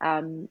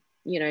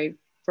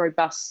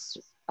 robust,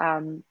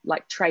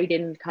 like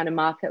trade-in kind of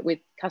market with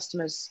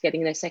customers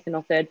getting their second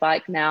or third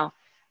bike now,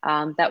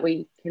 that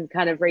we can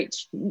kind of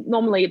reach.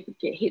 Normally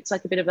it hits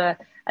like a bit of a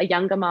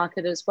younger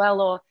market as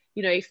well, or,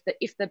 you know,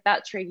 if the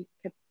battery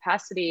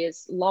capacity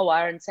is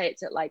lower and say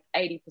it's at like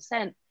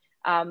 80%,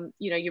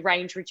 your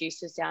range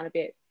reduces down a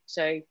bit.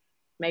 So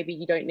maybe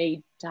you don't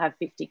need to have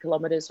 50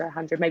 kilometers or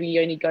 100, maybe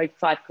you only go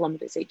 5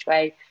 kilometers each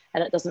way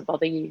and it doesn't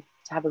bother you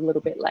to have a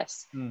little bit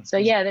less. So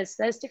yeah,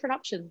 there's different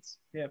options.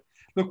 Yeah.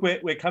 Look,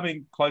 we're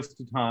coming close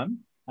to time.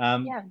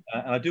 And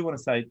I do want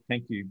to say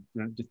thank you.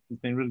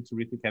 It's been really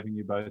terrific having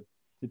you both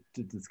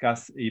to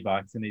discuss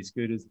e-bikes and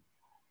e-scooters.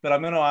 But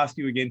I'm going to ask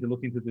you again to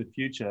look into the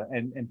future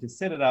and to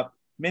set it up.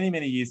 Many,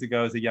 many years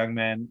ago as a young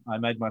man, I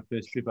made my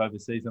first trip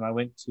overseas and I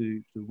went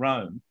to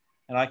Rome.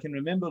 And I can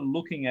remember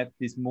looking at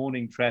this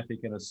morning traffic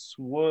and a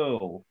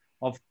swirl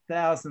of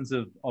thousands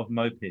of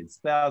mopeds,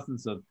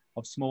 thousands of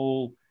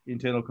small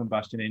internal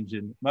combustion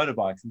engine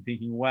motorbikes, and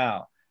thinking,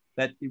 wow,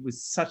 that it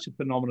was such a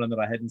phenomenon that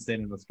I hadn't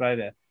seen in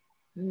Australia.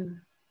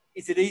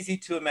 Is it easy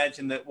to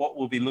imagine that what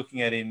we'll be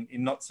looking at in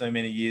not so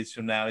many years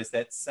from now is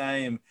that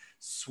same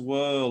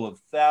swirl of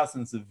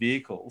thousands of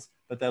vehicles,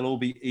 but they'll all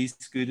be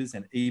e-scooters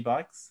and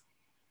e-bikes?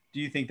 Do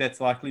you think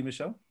that's likely,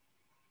 Michelle?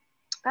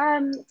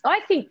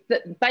 I think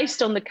that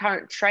based on the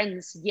current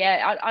trends,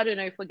 yeah, I don't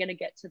know if we're going to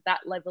get to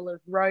that level of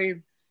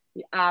Rome,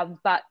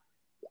 but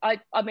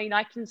I mean,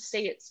 I can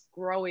see it's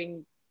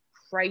growing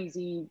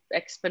crazy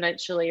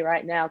exponentially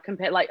right now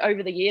compared, like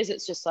over the years,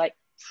 it's just like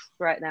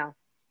right now.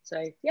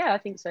 So yeah, I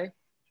think so.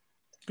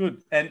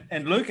 Good.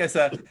 And Luke, as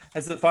a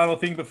final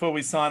thing before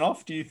we sign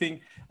off, do you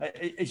think,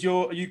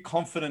 are you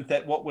confident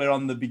that what we're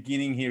on the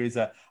beginning here is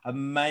a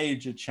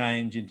major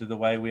change into the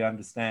way we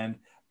understand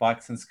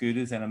bikes and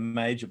scooters and a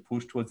major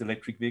push towards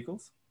electric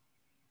vehicles?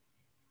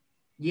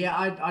 Yeah,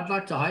 I'd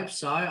like to hope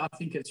so. I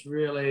think it's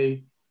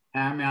really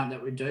paramount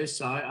that we do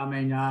so. I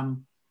mean,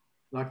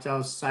 like I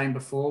was saying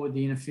before, with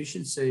the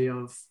inefficiency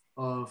of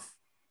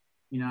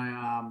you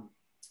know,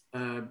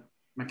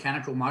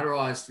 mechanical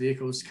motorized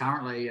vehicles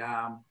currently,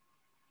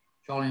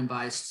 petroleum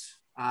based,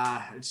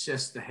 it's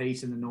just the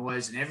heat and the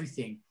noise and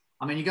everything.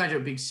 I mean, you go to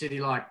a big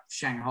city like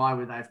Shanghai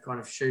where they've kind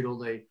of shoot all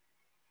the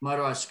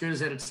motorized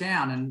scooters out of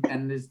town,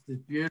 and there's this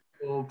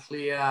beautiful,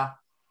 clear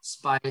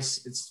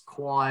space. It's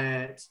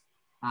quiet.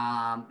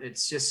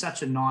 It's just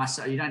such a nice,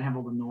 you don't have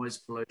all the noise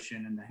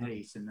pollution and the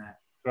heat and the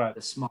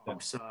smog. Yeah.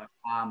 So,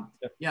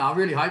 yeah, I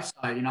really hope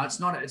so. You know, it's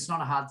not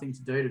a hard thing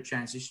to do to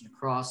transition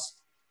across.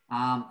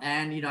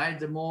 And, you know,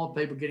 the more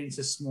people get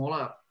into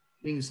smaller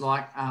things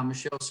like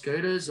Michelle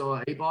scooters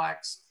or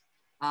e-bikes,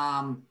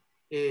 the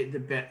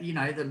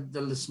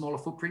smaller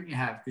footprint you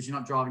have, because you're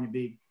not driving a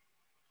big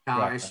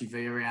car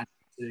SUV around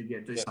to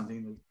do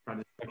something to try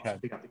to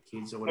pick up the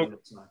kids or whatever.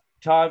 So.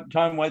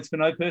 Time waits for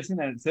no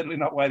person, and it's certainly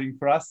not waiting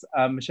for us.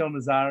 Michelle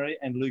Nazzari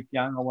and Luke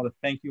Young, I want to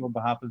thank you on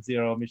behalf of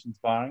Zero Emissions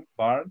Byron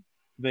for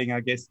being our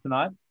guest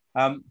tonight.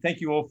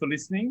 Thank you all for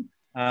listening.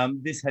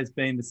 This has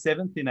been the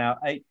 7th in our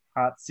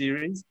 8-part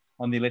series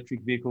on the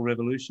electric vehicle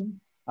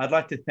revolution. I'd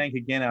like to thank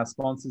again our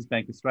sponsors,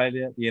 Bank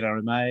Australia, the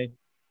NRMA,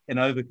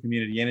 Enova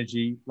Community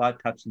Energy, Light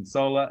Touch and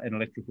Solar, and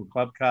Electrical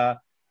Club Car.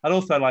 I'd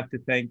also like to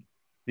thank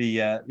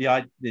the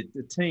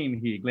team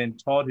here, Glenn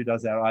Todd, who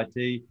does our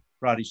IT,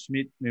 Bridie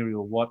Schmidt,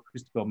 Muriel Watt,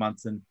 Christopher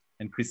Munson,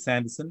 and Chris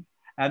Sanderson.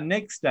 Our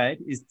next date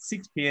is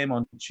 6 p.m.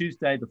 on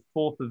Tuesday, the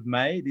 4th of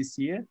May this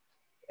year.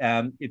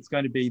 It's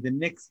going to be the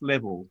next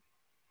level,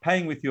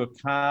 paying with your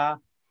car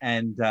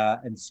and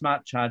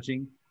smart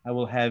charging. I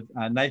will have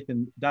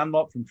Nathan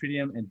Dunlop from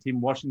Tritium and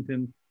Tim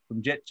Washington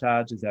from Jet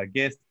Charge as our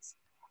guests.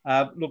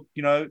 Look,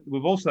 you know,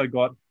 we've also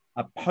got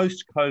a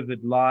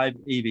post-COVID live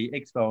EV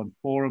Expo and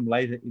Forum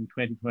later in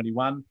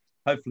 2021.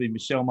 Hopefully,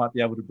 Michelle might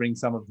be able to bring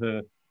some of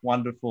her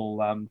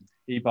wonderful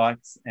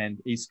e-bikes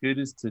and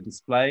e-scooters to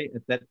display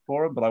at that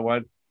forum, but I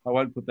won't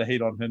put the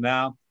heat on her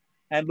now.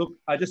 And look,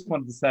 I just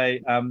wanted to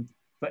say,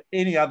 for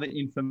any other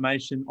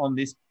information on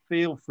this,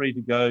 feel free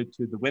to go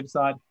to the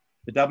website.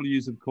 The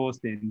W's, of course,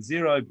 then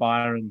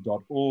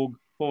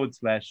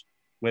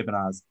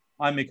zerobyron.org/webinars.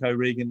 I'm Mick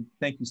O'Regan.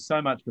 Thank you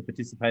so much for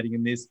participating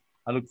in this.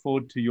 I look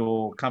forward to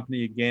your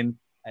company again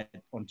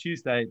on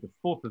Tuesday, the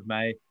 4th of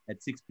May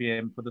at 6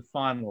 p.m. for the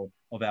final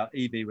of our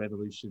EV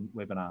Revolution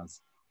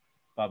webinars.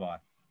 Bye-bye.